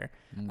out of here.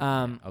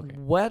 Okay.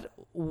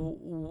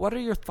 What are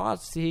your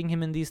thoughts seeing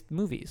him in these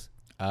movies?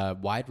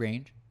 Wide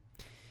range.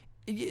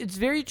 It's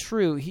very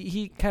true.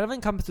 He kind of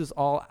encompasses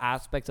all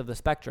aspects of the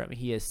spectrum.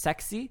 He is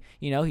sexy,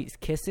 he's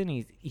kissing,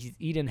 he's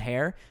eating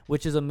hair,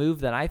 which is a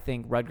move that I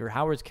think Rutger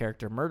Hauer's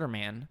character, Murder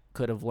Man,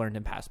 could have learned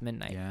in Past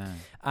Midnight.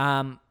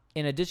 Yeah.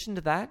 In addition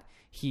to that,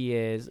 he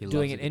is He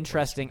doing loves an a good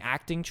acting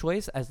acting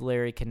choice as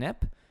Larry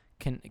Knipe.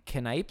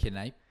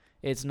 Knipe.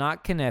 It's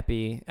not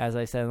Knipe, as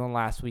I said in the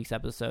last week's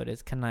episode.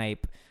 It's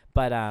Knipe.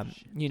 But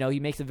he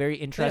makes a very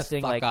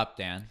interesting Fuck up,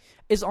 Dan.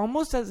 It's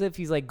almost as if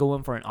he's like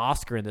going for an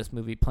Oscar in this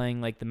movie, playing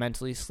like the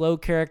mentally slow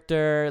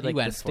character, like the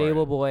went for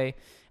stable it. boy.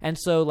 And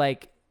so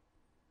like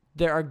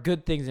there are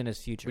good things in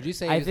his future. Would you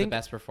say I it was think, the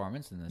best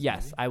performance in this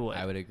Yes, movie? I would.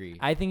 I would agree.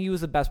 I think he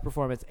was the best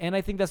performance, and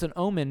I think that's an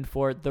omen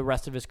for the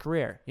rest of his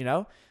career,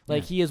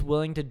 Like he is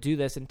willing to do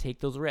this and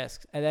take those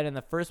risks. And then in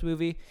the first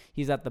movie,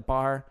 he's at the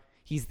bar,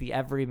 he's the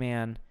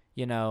everyman,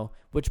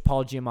 which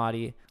Paul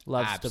Giamatti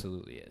loves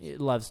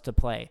to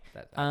play.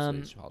 That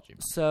absolutely is Paul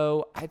Giamatti.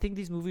 So I think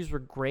these movies were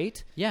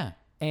great. Yeah.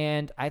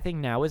 And I think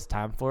now it's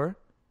time for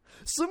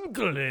some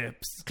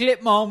clips.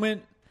 Clip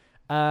moment.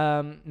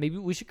 Maybe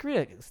we should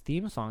create a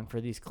theme song for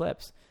these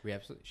clips. We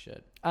absolutely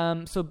should.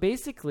 So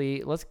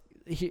basically, let's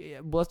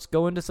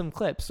go into some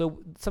clips. So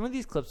some of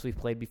these clips we've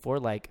played before,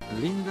 like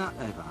Linda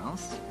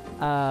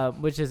Evans.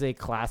 which is a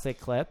classic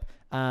clip.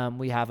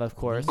 We have, of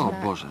course. O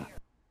Boże.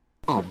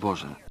 O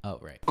Boże. Oh,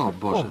 right. O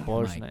Boże. Oh,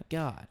 Oh, my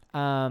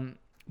God.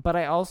 But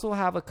I also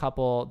have a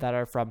couple that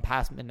are from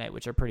Past Midnight,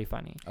 which are pretty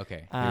funny.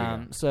 Okay. Here we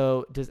go.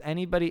 So does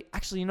anybody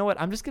actually? You know what?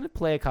 I'm just gonna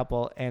play a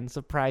couple and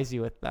surprise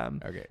you with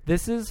them. Okay.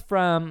 This is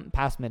from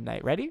Past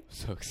Midnight. Ready?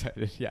 So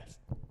excited. Yes.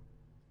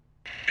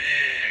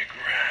 Big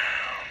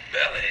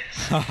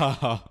round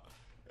bellies.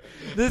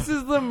 This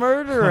is the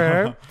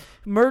murderer,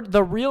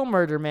 the real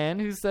murder man,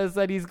 who says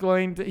that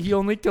he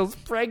only kills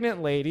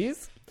pregnant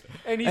ladies.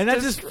 And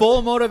that's his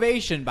full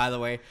motivation, by the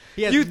way.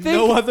 He has You think-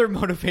 no other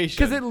motivation.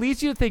 Because it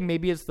leads you to think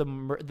maybe it's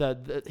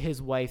his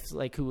wife's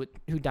like who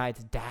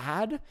died's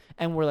dad,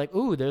 and we're like,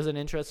 ooh, there's an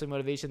interesting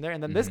motivation there.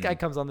 And then this guy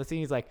comes on the scene,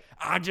 he's like,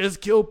 I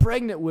just kill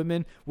pregnant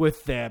women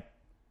with their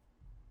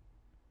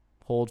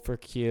hold for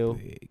Q.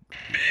 Big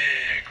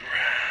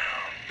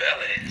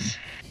round bellies.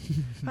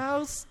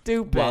 How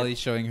stupid! While he's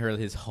showing her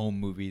his home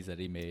movies that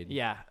he made.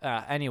 Yeah.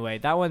 Anyway,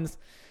 that one's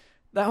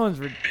Big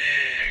round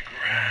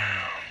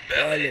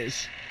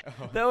bellies.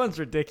 that one's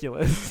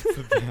ridiculous.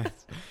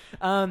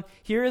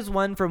 Here is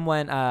one from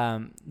when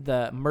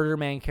the murder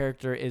man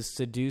character is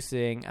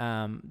seducing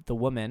the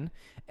woman,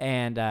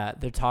 and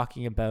they're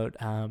talking about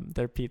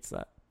their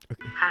pizza.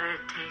 How did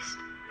it taste?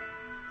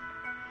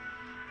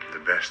 The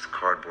best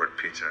cardboard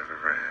pizza I've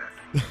ever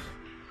had.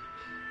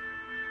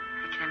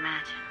 I can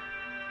imagine.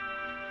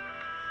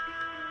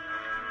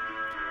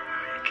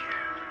 You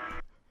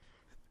can't.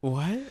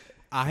 What?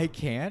 I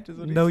can't? Is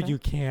what he No, said? you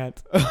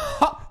can't.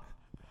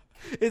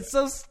 It's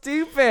so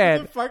stupid.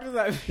 What the fuck does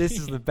that mean? This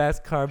is the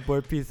best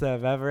cardboard pizza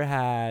I've ever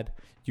had.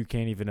 You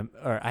can't even,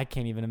 or I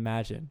can't even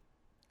imagine.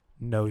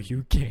 No,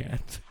 you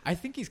can't. I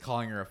think he's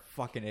calling her a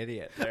fucking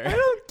idiot there. I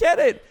don't get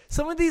it.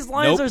 Some of these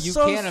lines Nope, are you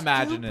so can't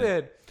imagine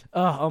stupid. it.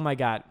 Oh my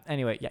god.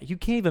 Anyway, yeah, you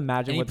can't even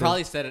imagine And he what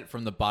probably said it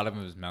from the bottom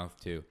of his mouth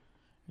too.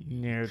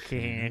 No,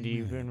 can't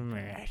even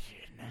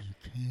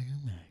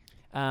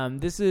imagine.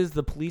 This is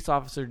the police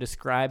officer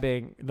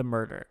describing the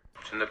murder.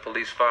 It's in the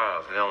police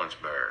files in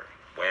Ellensburg.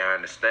 Way I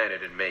understand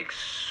it, it makes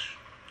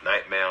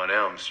Night Mail on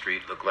Elm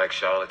Street look like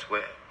Charlotte's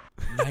Web.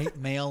 Night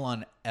Mail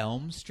on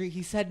Elm Street?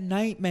 He said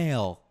Night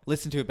Mail.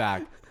 Listen to it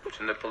back. It's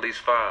in the police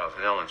files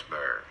in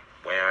Ellensburg.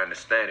 Way I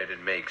understand it,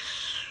 it makes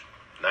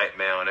Night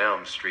Mail on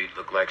Elm Street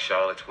look like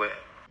Charlotte's Web.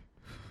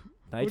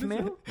 Night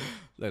mail?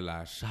 Look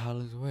like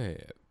Charlotte's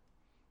Web.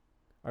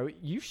 Are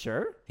you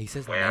sure? He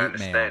says Way I Night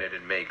understand Mail. it,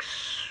 it makes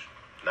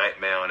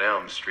Night Mail on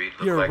Elm Street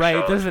look You're like right.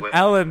 Charlotte's There's an Web.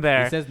 L in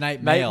there. He says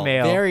Night Mail.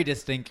 Very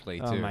distinctly,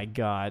 too. Oh my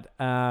god.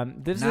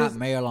 This Night is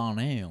Mail on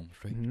Elm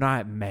Street.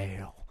 Night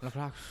Mail. Look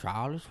like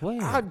Charlotte's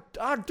Web.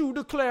 I do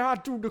declare. I'm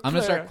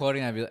gonna start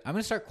quoting. I'm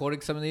gonna start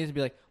quoting some of these and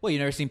be like, "Well, you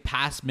never seen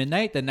Past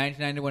Midnight, the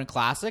 1991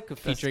 classic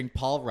featuring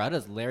Paul Rudd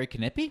as Larry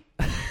Knippi?"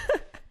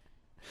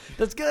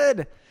 That's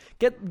good.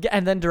 Get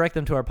and then direct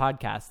them to our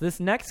podcast.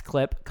 This next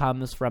clip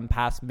comes from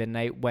Past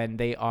Midnight when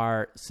they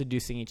are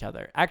seducing each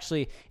other.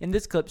 Actually, in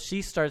this clip,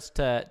 she starts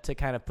to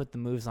kind of put the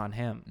moves on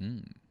him.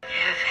 You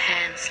have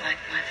hands like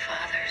my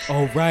father's.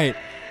 Oh, right.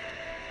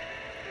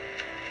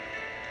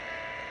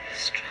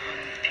 Strong,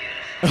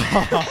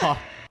 beautiful.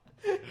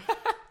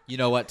 You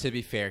know what? To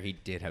be fair, he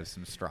did have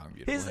some strong,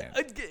 beautiful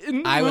hands.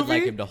 In the I would movie,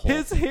 like him to hold.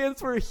 His hands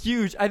were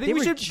huge. I think They we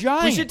were should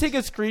giant. take a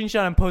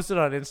screenshot and post it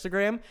on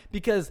Instagram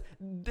because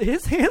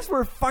his hands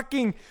were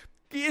fucking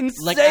insane.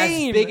 Like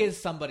as big as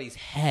somebody's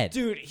head.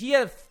 Dude, he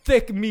had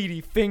thick,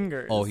 meaty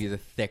fingers. Oh, he's a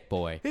thick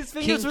boy. His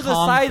fingers King were the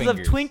Kong size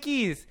fingers. of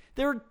Twinkies.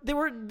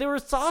 They were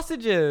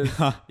sausages.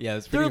 Yeah,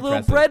 it's They pretty were little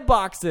impressive. bread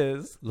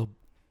boxes. Little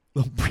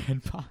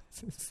bread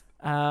boxes.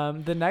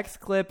 The next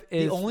clip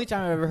is The only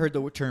time I've ever heard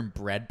the term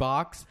bread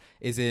box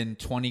is in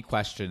 20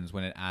 Questions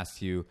when it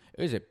asks you,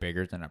 is it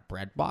bigger than a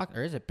bread box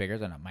or is it bigger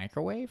than a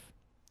microwave?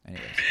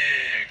 Anyways.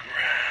 Big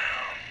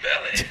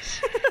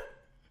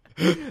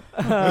round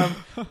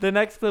bellies. the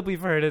next clip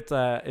we've heard.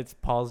 It's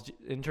Paul's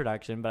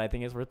introduction, but I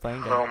think it's worth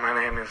playing. Hello, my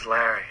name is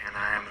Larry, and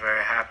I am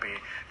very happy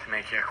to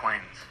make your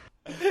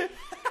acquaintance.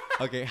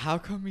 Okay, how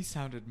come he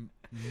sounded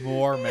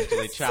more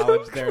mentally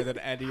challenged there than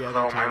any other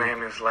Hello, time? my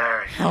name is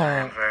Larry, and I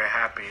am very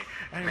happy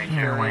to make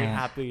your acquaintance.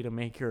 Happy to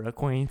make your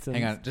acquaintance.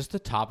 Hang on, just the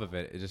top of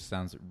it just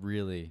sounds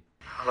really...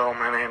 Hello,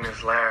 my name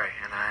is Larry,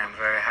 and I am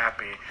very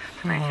happy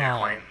to make your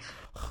acquaintance.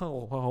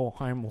 Hello,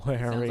 I'm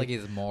Larry. Sounds like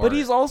he's more... But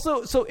he's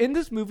also so in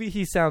this movie.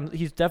 He's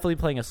definitely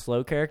playing a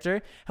slow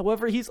character.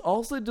 However, he's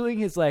also doing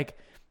his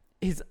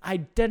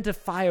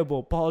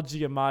identifiable Paul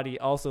Giamatti.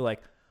 Also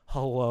like,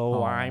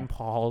 hello, I'm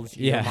Paul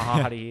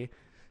Giamatti.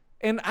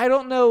 And I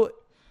don't know,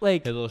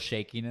 like a little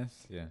shakiness.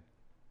 Yeah.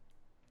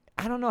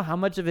 I don't know how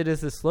much of it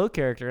is his slow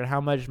character and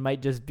how much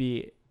might just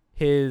be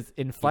his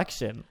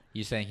inflection.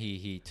 You're saying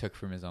he took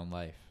from his own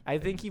life. I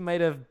think he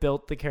might have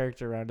built the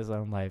character around his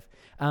own life.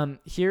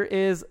 Here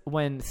is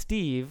when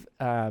Steve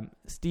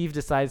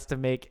decides to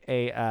make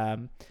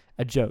a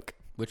joke.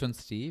 Which one's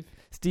Steve?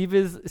 Steve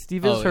is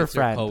her it's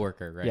friend,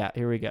 coworker, right? Yeah,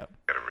 here we go.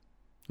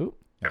 Ooh.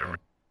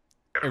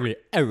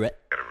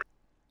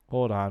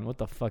 Hold on, what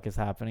the fuck is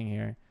happening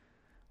here?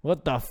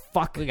 What the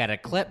fuck? We got a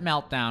clip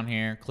meltdown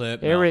here.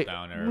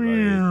 Meltdown,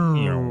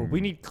 everybody.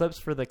 We need clips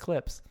for the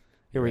clips.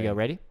 Here we go.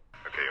 Ready?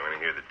 Okay, you want to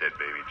hear the dead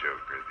baby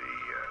joke or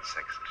the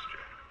sexist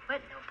joke?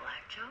 What, no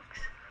black jokes?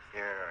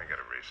 Yeah, I got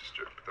a racist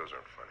joke, but those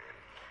aren't funny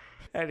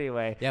anymore.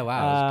 Anyway. Yeah, wow,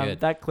 that was good.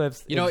 That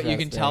clip's You know what? You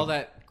can interesting. tell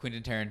that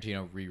Quentin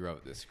Tarantino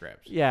rewrote the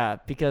script. Yeah,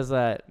 because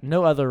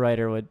no other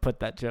writer would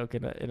put that joke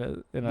in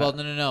a. Well,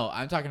 no.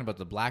 I'm talking about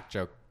the black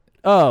joke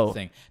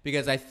thing.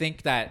 Because I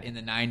think that in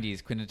the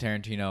 90s, Quentin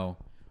Tarantino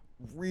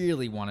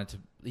really wanted to...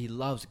 He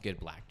loves a good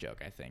black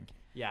joke, I think.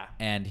 Yeah.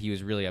 And he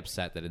was really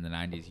upset that in the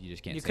 90s, you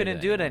just can't You say couldn't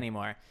that do it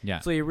anymore.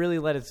 Yeah. So he really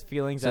let his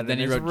feelings So out. then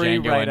he in his wrote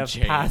Django rewrite of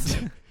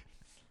Unchained.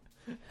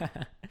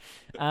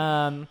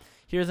 past.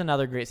 Here's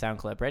another great sound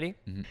clip. Ready?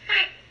 My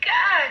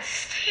God,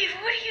 Steve,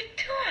 what are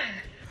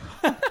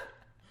you doing?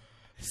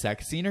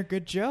 Sex scene or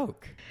good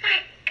joke? My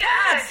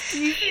God,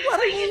 Steve, what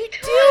are you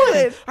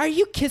doing? Are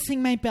you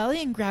kissing my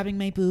belly and grabbing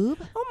my boob?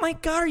 Oh my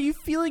God, are you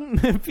feeding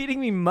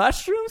me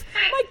mushrooms?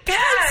 My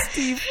God,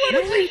 Steve, what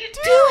are you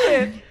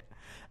doing?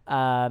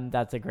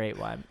 That's a great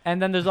one.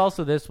 And then there's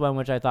also this one,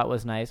 which I thought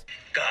was nice.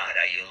 God,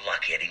 are you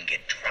lucky I didn't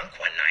get drunk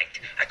one night?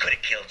 I could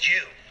have killed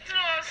you.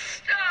 Oh,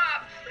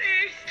 stop,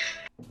 please.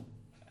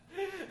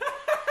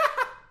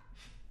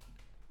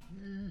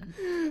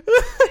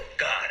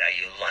 God, are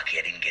you lucky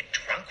I didn't get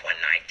drunk one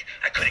night?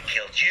 I could have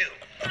killed you.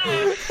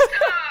 Oh,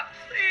 stop,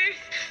 please.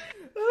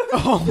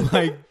 Oh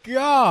my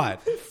God.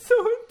 So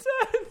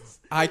intense.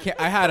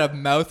 I had a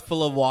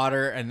mouthful of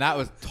water and that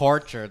was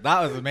torture.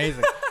 That was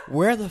amazing.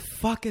 Where the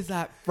fuck is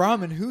that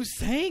from and who's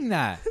saying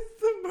that?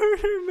 The murder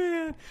Murder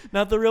Man,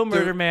 not the real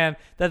Murder Man.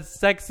 That's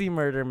Sexy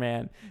Murder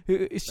Man.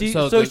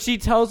 She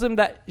tells him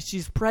that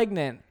she's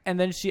pregnant, and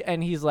then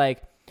he's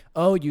like,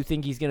 "Oh, you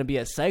think he's gonna be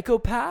a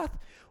psychopath?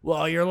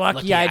 Well, you're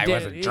lucky I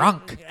wasn't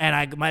drunk, and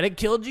I might have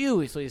killed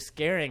you." So he's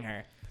scaring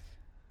her.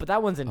 But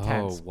that one's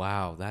intense. Oh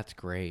wow, that's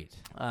great.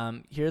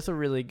 Here's a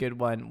really good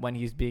one when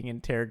he's being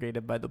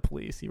interrogated by the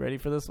police. You ready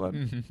for this one?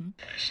 You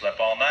slept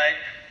all night.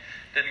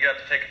 Didn't get up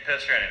to take a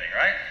piss or anything,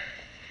 right?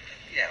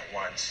 Yeah,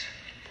 once.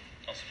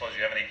 Don't suppose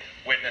you have any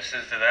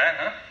witnesses to that,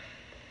 huh?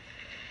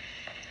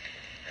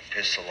 I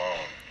piss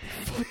alone.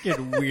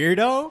 Fucking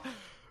weirdo.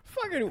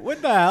 Fucking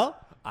what the hell?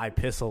 I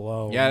piss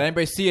alone. Yeah,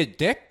 anybody see a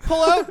dick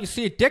pull out? You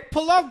see a dick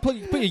pull out? Put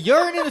your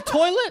urine in the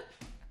toilet?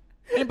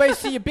 Anybody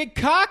see a big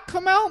cock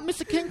come out?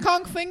 Mr. King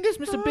Kong fingers?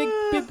 Mr.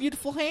 Big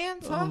beautiful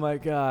hands? Huh? Oh my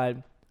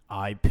god.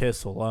 I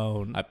piss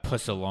alone. I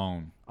piss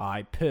alone.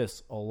 I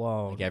piss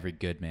alone. Like every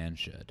good man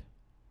should.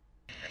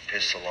 I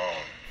piss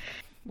alone.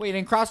 Wait, you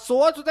didn't cross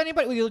swords with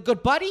anybody? Were you a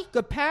good buddy?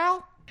 Good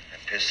pal?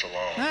 I piss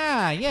alone.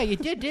 Ah, yeah, you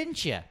did,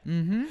 didn't you?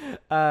 Mm-hmm.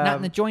 Not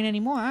in the joint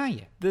anymore, are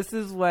you? This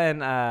is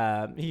when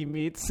he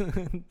meets...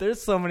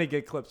 There's so many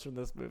good clips from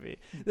this movie.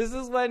 This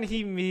is when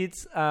he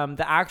meets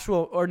the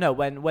actual... Or no,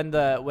 when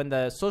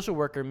the social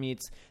worker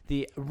meets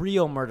the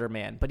real Murder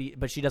Man,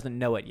 but she doesn't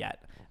know it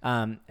yet.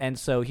 And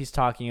so he's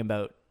talking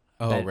about...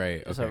 Oh,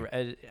 right. Okay. So,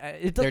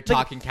 they're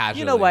talking casually.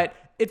 You know what?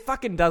 It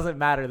fucking doesn't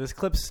matter. This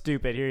clip's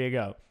stupid. Here you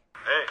go.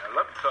 Hey, I'd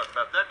love to talk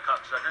about that,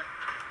 cocksucker.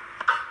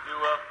 You,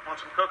 want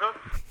some cocoa?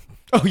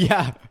 Oh,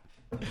 yeah.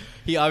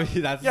 He obviously,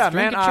 that's his drink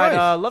man, of choice.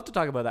 I'd love to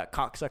talk about that,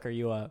 cocksucker.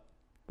 You,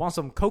 want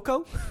some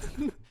cocoa?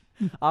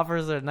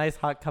 Offers a nice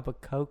hot cup of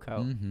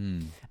cocoa.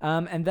 Mm-hmm.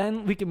 And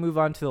then we can move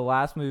on to the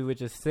last movie,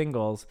 which is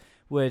Singles,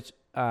 which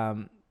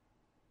has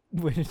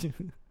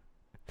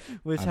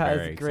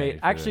great...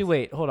 Actually,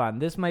 wait, hold on.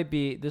 This might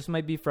be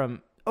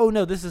from... Oh,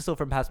 no, this is still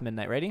from Past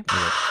Midnight. Ready?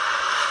 Yeah.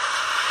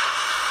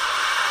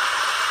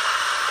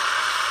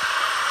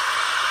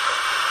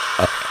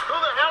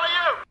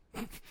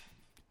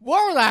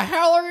 Where the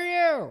hell are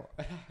you?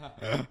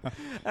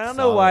 I don't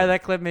know why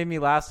that clip made me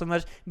laugh so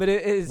much, but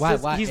it's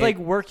just he's like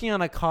working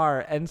on a car,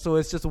 and so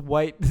it's just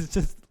white, it's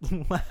just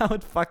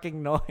loud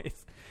fucking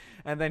noise,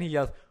 and then he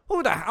yells,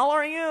 "Who the hell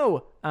are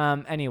you?"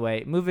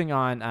 Anyway, moving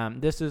on.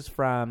 This is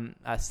from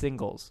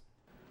Singles.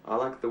 I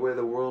like the way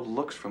the world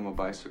looks from a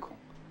bicycle.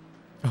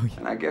 Oh, yeah.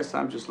 And I guess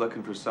I'm just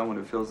looking for someone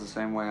who feels the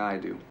same way I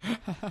do.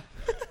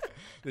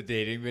 The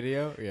dating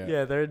video? Yeah.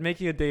 Yeah, they're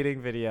making a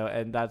dating video,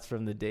 and that's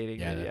from the dating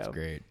video. Yeah, that's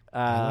great.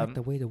 I like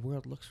the way the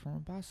world looks from a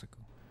bicycle.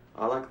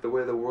 I like the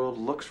way the world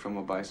looks from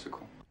a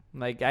bicycle.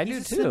 Like, I he's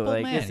do a too. simple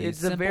Like, man.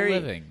 it's a very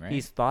living, right?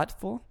 He's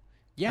thoughtful.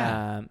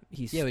 Yeah.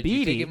 He's speedy. speedy. Would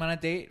you take him on a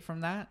date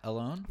from that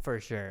alone? For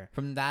sure.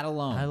 From that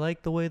alone. I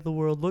like the way the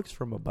world looks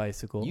from a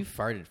bicycle. You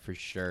farted for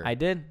sure. I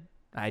did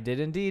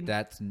indeed.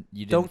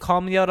 You don't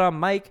call me out on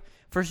mic.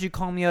 First you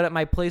call me out at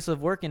my place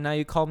of work, and now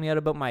you call me out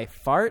about my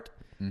fart.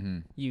 Mm-hmm.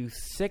 You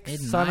sick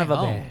son of a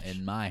bitch.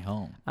 In my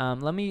home.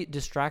 Let me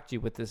distract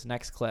you with this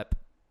next clip.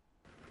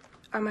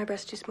 Are my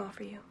breasts too small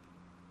for you?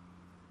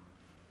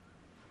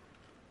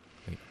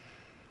 Wait.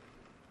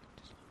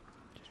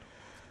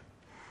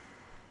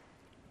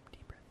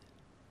 Deep breath.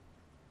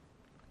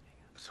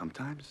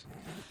 Sometimes.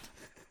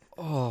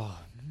 Oh,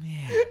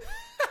 man.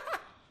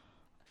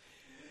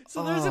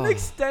 So there's an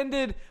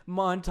extended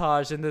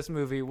montage in this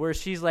movie where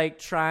she's like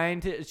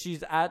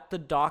she's at the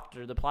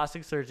doctor, the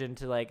plastic surgeon,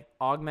 to like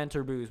augment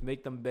her boobs,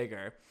 make them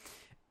bigger.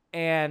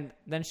 And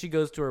then she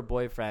goes to her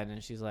boyfriend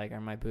and she's like, "Are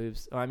my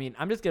boobs?" Oh, I mean,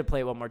 I'm just going to play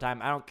it one more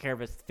time. I don't care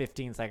if it's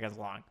 15 seconds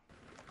long.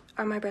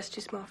 Are my breasts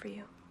too small for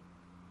you?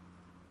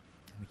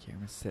 The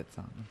camera sits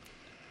on them.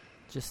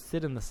 Just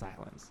sit in the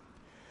silence.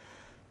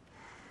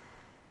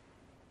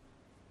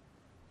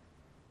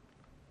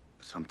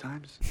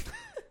 Sometimes.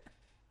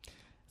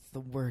 The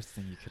worst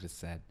thing you could have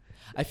said.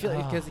 I feel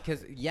like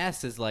because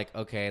yes is like,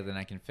 okay, then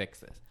I can fix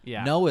this.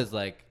 Yeah. No is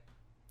like,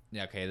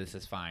 yeah, okay, this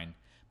is fine.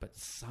 But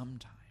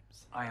sometimes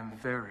I am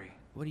very,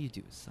 what do you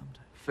do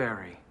sometimes?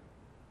 very,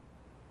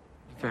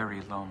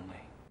 very lonely.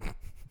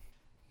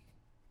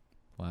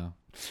 Wow.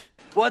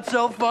 What's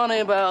so funny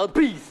about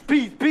peace,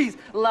 peace, peace,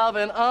 love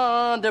and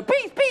under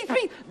peace, peace,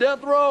 peace,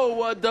 death row?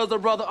 What does a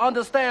brother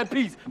understand?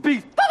 Peace,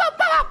 peace,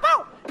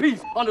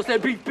 peace,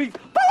 understand peace, peace.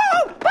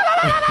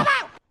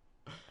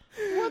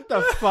 What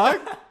the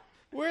fuck?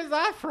 Where's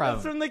that from?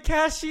 That's from The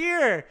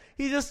Cashier.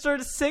 He just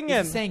started singing.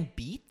 Is he saying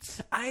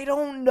beats? I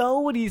don't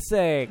know what he's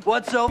saying.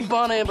 What's so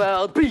funny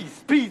about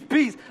peace, peace,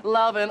 peace,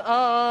 love and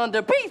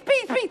under peace,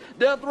 peace, peace,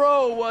 death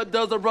row? What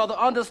does a brother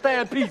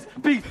understand? Peace,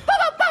 peace,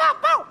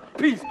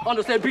 peace,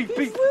 understand peace,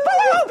 peace.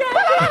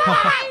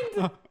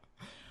 Oh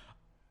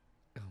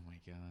my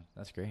god,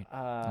 that's great.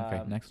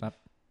 Okay, next up.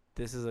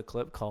 This is a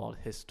clip called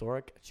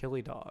 "Historic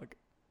Chili Dog."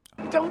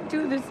 Don't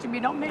do this to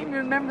me. Don't make me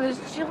remember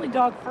this chili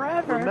dog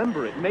forever.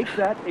 Remember it. Make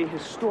that a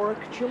historic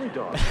chili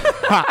dog.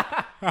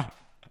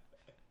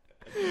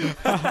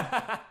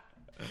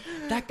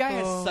 That guy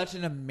has such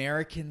an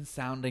American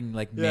sounding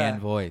like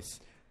man voice.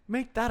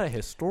 Make that a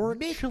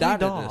historic chili that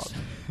dog.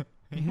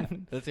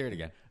 Let's hear it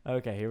again.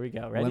 Okay, here we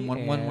go. Ready?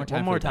 One more time.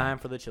 One more time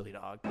for the chili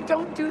dog.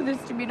 Don't do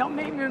this to me. Don't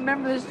make me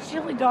remember this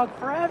chili dog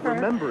forever.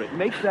 Remember it.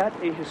 Make that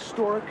a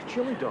historic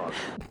chili dog.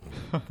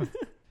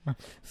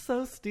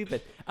 So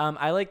stupid.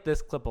 I like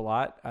this clip a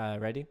lot.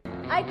 Ready?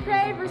 I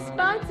crave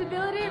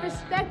responsibility,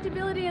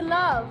 respectability, and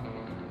love.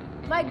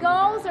 My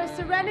goals are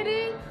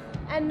serenity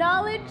and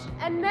knowledge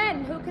and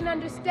men who can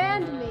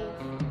understand me.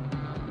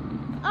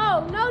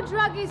 Oh, no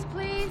druggies,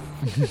 please.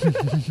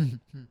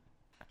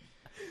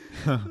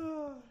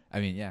 I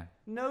mean, yeah.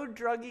 No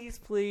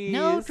druggies, please.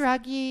 No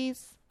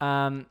druggies.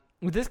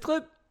 This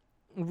clip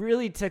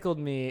really tickled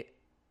me.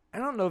 I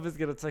don't know if it's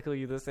going to tickle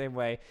you the same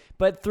way,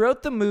 but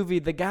throughout the movie,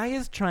 the guy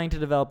is trying to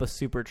develop a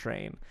super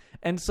train.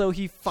 And so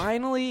he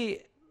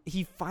finally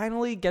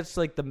gets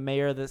like the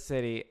mayor of the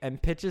city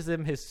and pitches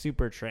him his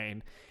super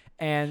train.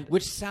 And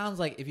which sounds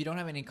like, if you don't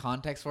have any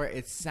context for it,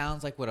 it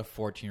sounds like what a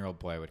 14-year-old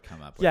boy would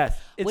come up with. Yes,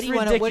 it's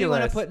ridiculous. What do you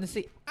want to put in the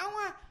seat? I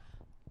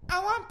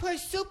want to put a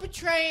super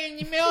train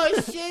in the middle of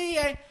the city,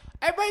 and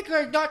everybody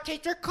could not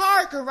take their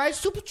car, could ride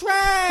super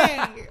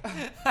train.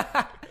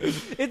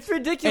 It's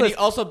ridiculous. And he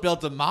also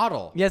built a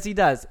model. Yes, he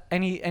does,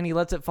 and he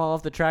lets it fall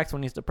off the tracks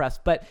when he's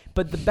depressed. But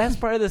the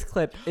best part of this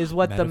clip is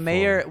what the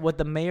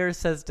mayor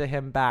says to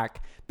him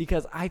back,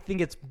 because I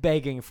think it's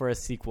begging for a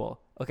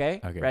sequel.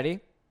 Okay. Ready?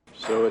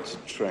 So it's a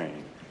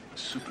train,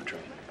 super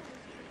train.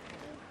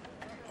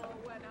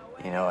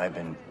 You know, I've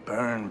been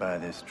burned by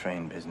this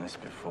train business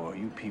before.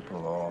 You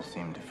people all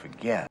seem to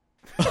forget.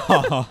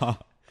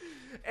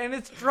 And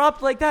it's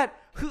dropped like that.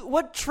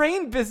 What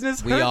train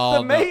business we hurt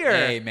all the mayor?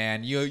 Hey,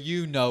 man,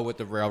 you know what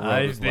the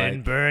railroad is like. I've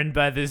been burned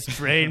by this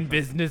train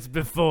business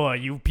before.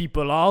 You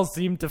people all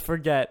seem to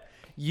forget.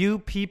 You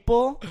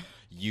people?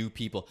 You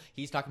people.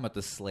 He's talking about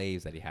the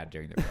slaves that he had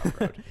during the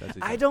railroad.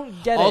 I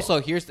don't get it. Also,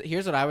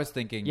 here's what I was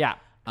thinking. Yeah.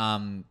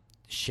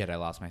 Shit, I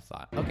lost my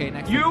thought. Okay,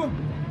 next. You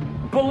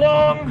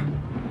belong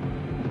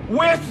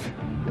with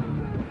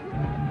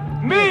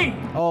me.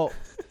 Oh,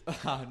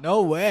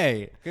 no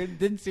way!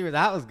 Didn't see where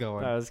that was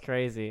going. That was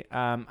crazy.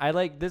 I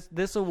like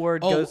this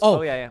award goes.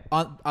 Oh yeah.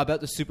 About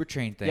the super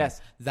train thing.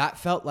 Yes, that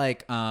felt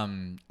like a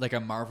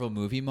Marvel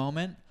movie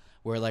moment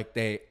where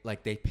they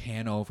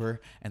pan over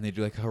and they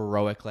do like a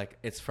heroic, like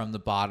it's from the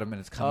bottom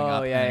and it's coming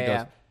up and it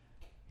goes,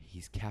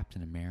 he's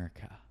Captain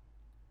America.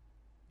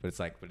 But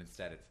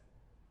instead it's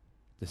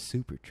the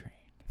super train.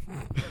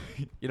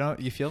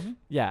 You feel me?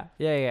 Yeah.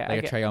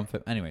 Like a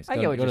triumphant. Anyways, I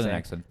get what go you're to the saying.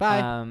 next one.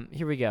 Bye.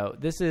 Here we go.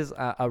 This is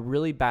a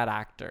really bad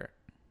actor.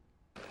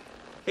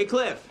 Hey,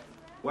 Cliff.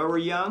 While we're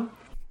young.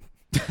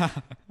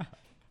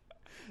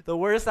 The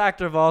worst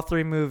actor of all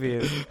three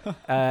movies.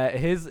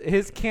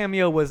 His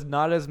cameo was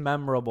not as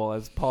memorable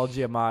as Paul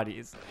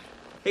Giamatti's.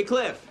 Hey,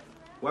 Cliff.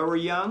 While we're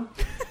young.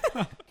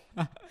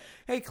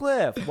 Hey,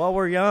 Cliff, while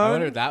we're young. I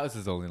wonder if that was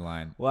his only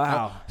line.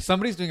 Wow.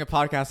 Somebody's doing a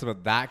podcast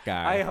about that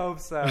guy. I hope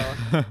so.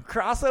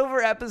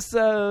 Crossover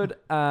episode.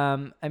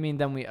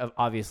 Then we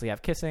obviously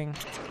have kissing.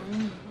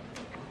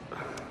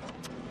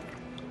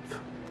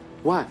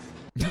 What?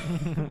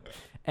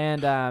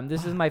 And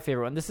this is my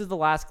favorite one. This is the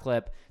last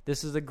clip.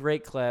 This is a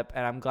great clip,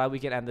 and I'm glad we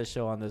can end the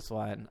show on this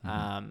one.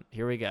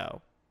 Here we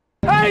go.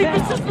 Hey,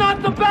 this is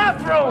not the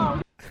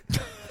bathroom!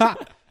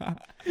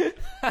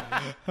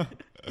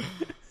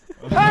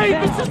 Hey,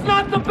 this is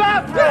not the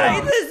bathroom!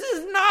 Hey, this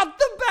is not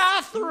the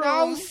bathroom!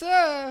 No,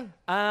 sir.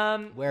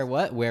 Where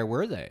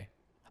were they?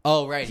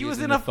 Oh, right. He was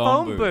in a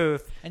phone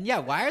booth. And yeah,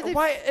 why are they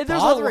there's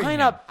a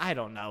lineup. I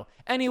don't know.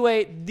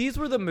 Anyway, these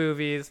were the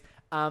movies.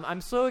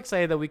 I'm so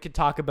excited that we could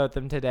talk about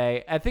them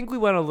today. I think we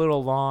went a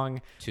little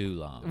long. Too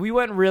long. We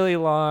went really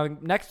long.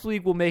 Next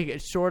week, we'll make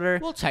it shorter.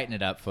 We'll tighten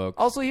it up, folks.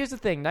 Also, here's the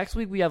thing. Next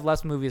week, we have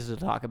less movies to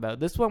talk about.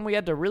 This one, we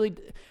had to really...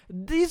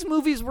 These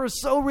movies were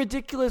so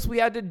ridiculous, we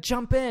had to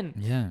jump in.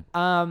 Yeah.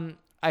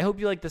 I hope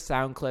you like the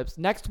sound clips.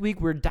 Next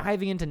week, we're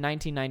diving into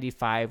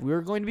 1995.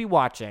 We're going to be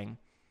watching,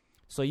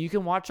 so you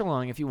can watch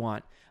along if you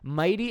want,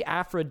 Mighty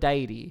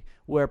Aphrodite,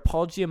 where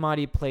Paul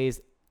Giamatti plays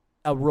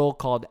a role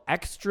called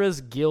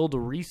Extras Guild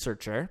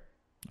Researcher.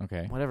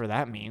 Okay. Whatever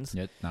that means.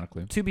 Yeah, not a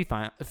clue. To be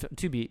fine.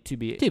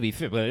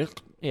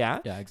 Yeah.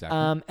 Yeah,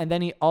 exactly. And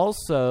then he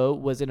also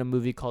was in a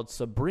movie called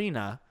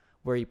Sabrina,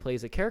 where he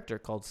plays a character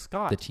called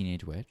Scott. The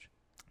Teenage Witch.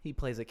 He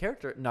plays a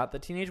character, not the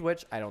Teenage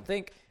Witch, I don't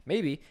think,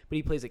 maybe, but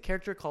he plays a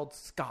character called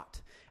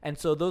Scott. And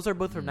so those are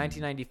both from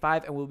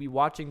 1995, and we'll be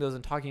watching those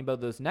and talking about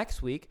those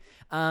next week.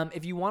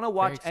 If you want to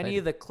watch any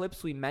of the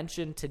clips we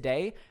mentioned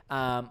today,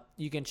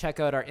 you can check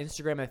out our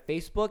Instagram and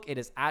Facebook. It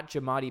is at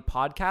Giamatti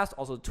Podcast.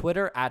 Also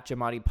Twitter at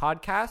Giamatti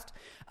Podcast.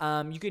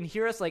 You can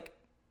hear us that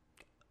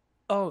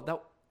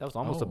was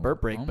almost a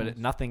burp break, but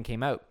nothing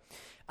came out.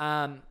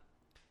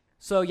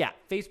 So yeah,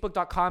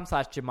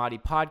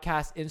 Facebook.com/Giamatti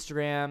Podcast,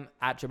 Instagram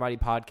at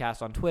Giamatti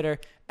Podcast on Twitter.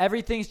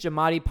 Everything's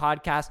Giamatti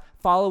Podcast.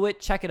 Follow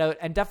it, check it out,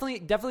 and definitely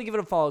give it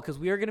a follow because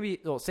we are going to be.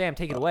 Oh, Sam,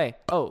 take it away.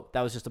 Oh,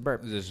 that was just a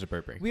burp. This is just a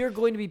burp break. We are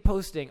going to be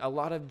posting a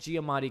lot of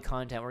Giamatti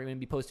content. We're going to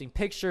be posting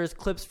pictures,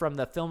 clips from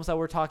the films that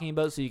we're talking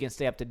about, so you can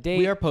stay up to date.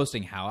 We are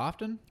posting how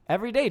often?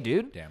 Every day,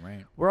 dude. Damn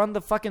right. We're on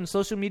the fucking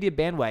social media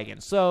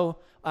bandwagon. So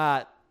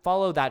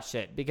follow that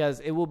shit because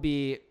it'll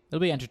be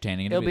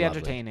entertaining. It'll be lovely.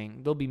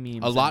 entertaining. There'll be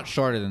memes. A lot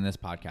shorter than this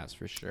podcast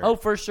for sure. Oh,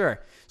 for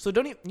sure. So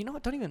don't even, you know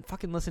what? Don't even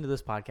fucking listen to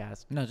this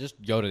podcast. No,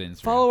 just go to the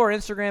Instagram. Follow our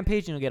Instagram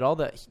page and you'll get all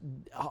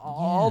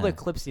the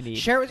clips you need.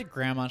 Share it with your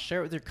grandma. Share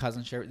it with your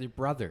cousin. Share it with your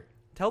brother.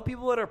 Tell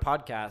people about our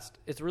podcast.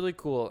 It's really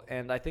cool,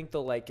 and I think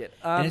they'll like it.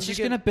 And it's just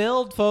going to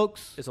build,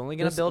 folks. It's only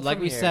going to build like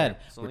from we here. said.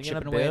 It's We're only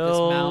chipping gonna away at this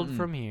build mountain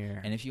from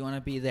here. And if you want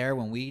to be there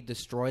when we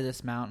destroy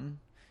this mountain,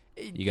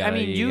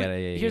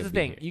 here's the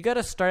thing. You got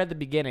to start at the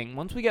beginning.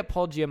 Once we get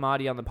Paul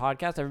Giamatti on the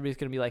podcast, everybody's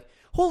going to be like,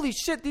 holy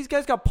shit, these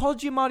guys got Paul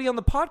Giamatti on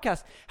the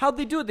podcast. How'd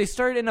they do it? They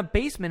started in a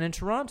basement in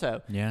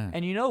Toronto. Yeah.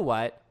 And you know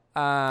what?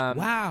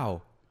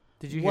 Wow.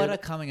 Did you what hear a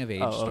coming of age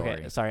story.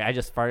 story. Sorry, I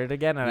just farted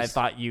again, and I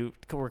thought you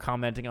were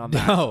commenting on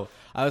that. No,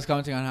 I was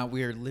commenting on how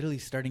we are literally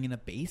starting in a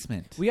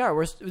basement. We are.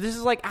 This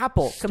is like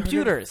Apple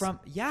computers.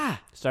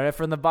 Started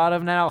from the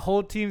bottom. Now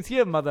whole team's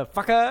here,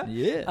 motherfucker.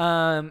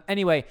 Yeah.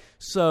 Anyway,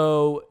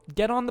 so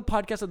get on the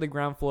podcast at the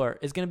ground floor.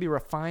 It's going to be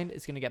refined.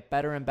 It's going to get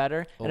better and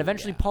better, and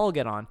eventually Paul will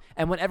get on.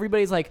 And when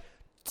everybody's like,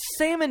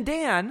 Sam and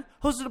Dan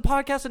hosted a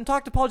podcast and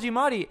talked to Paul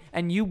Giamatti,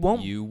 and you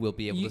won't. You will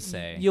be able to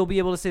say. You'll be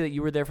able to say that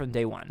you were there from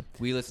day one.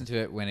 We listened to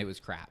it when it was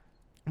crap.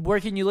 Where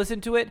can you listen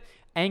to it?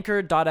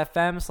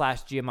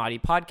 Anchor.fm/Giamatti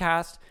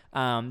podcast.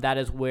 That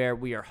is where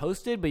we are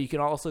hosted, but you can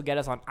also get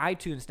us on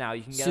iTunes now.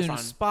 You can get us on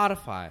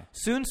Spotify.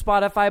 Soon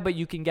Spotify, but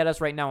you can get us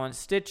right now on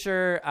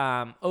Stitcher,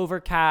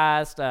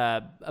 Overcast,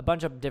 a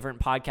bunch of different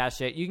podcast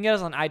shit. You can get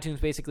us on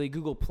iTunes, basically,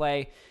 Google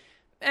Play.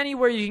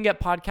 Anywhere you can get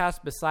podcasts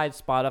besides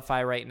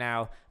Spotify right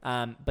now,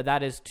 but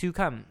that is to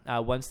come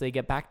once they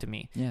get back to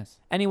me. Yes.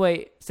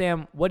 Anyway,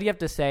 Sam, what do you have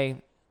to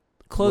say?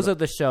 Close out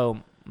the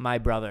show, my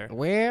brother.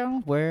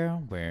 Well.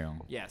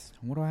 Yes.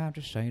 What do I have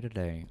to say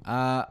today?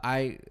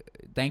 I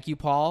thank you,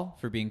 Paul,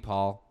 for being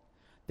Paul.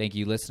 Thank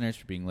you, listeners,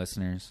 for being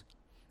listeners.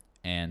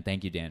 And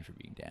thank you, Dan, for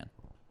being Dan.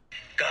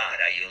 God,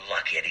 are you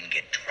lucky I didn't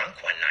get drunk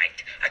one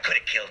night? I could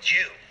have killed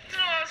you.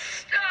 Oh,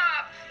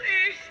 stop,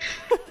 please.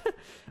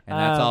 And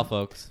that's all,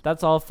 folks.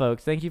 That's all,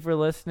 folks. Thank you for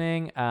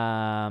listening.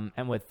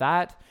 And with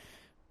that,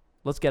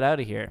 let's get out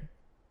of here.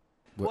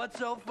 What's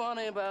so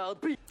funny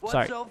about peace?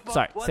 Sorry,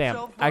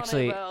 Sam.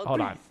 Actually,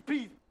 hold on.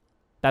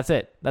 That's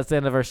it. That's the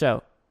end of our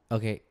show.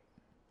 Okay.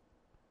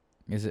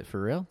 Is it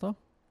for real, though?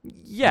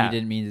 Yeah. You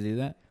didn't mean to do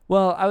that?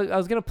 Well, I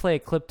was going to play a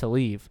clip to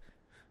leave.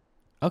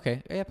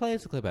 Okay. Yeah, play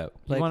this clip out.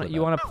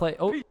 You want to play?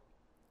 Oh.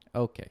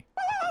 Okay.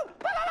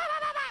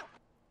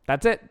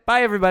 That's it.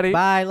 Bye, everybody.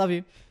 Bye. Love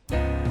you.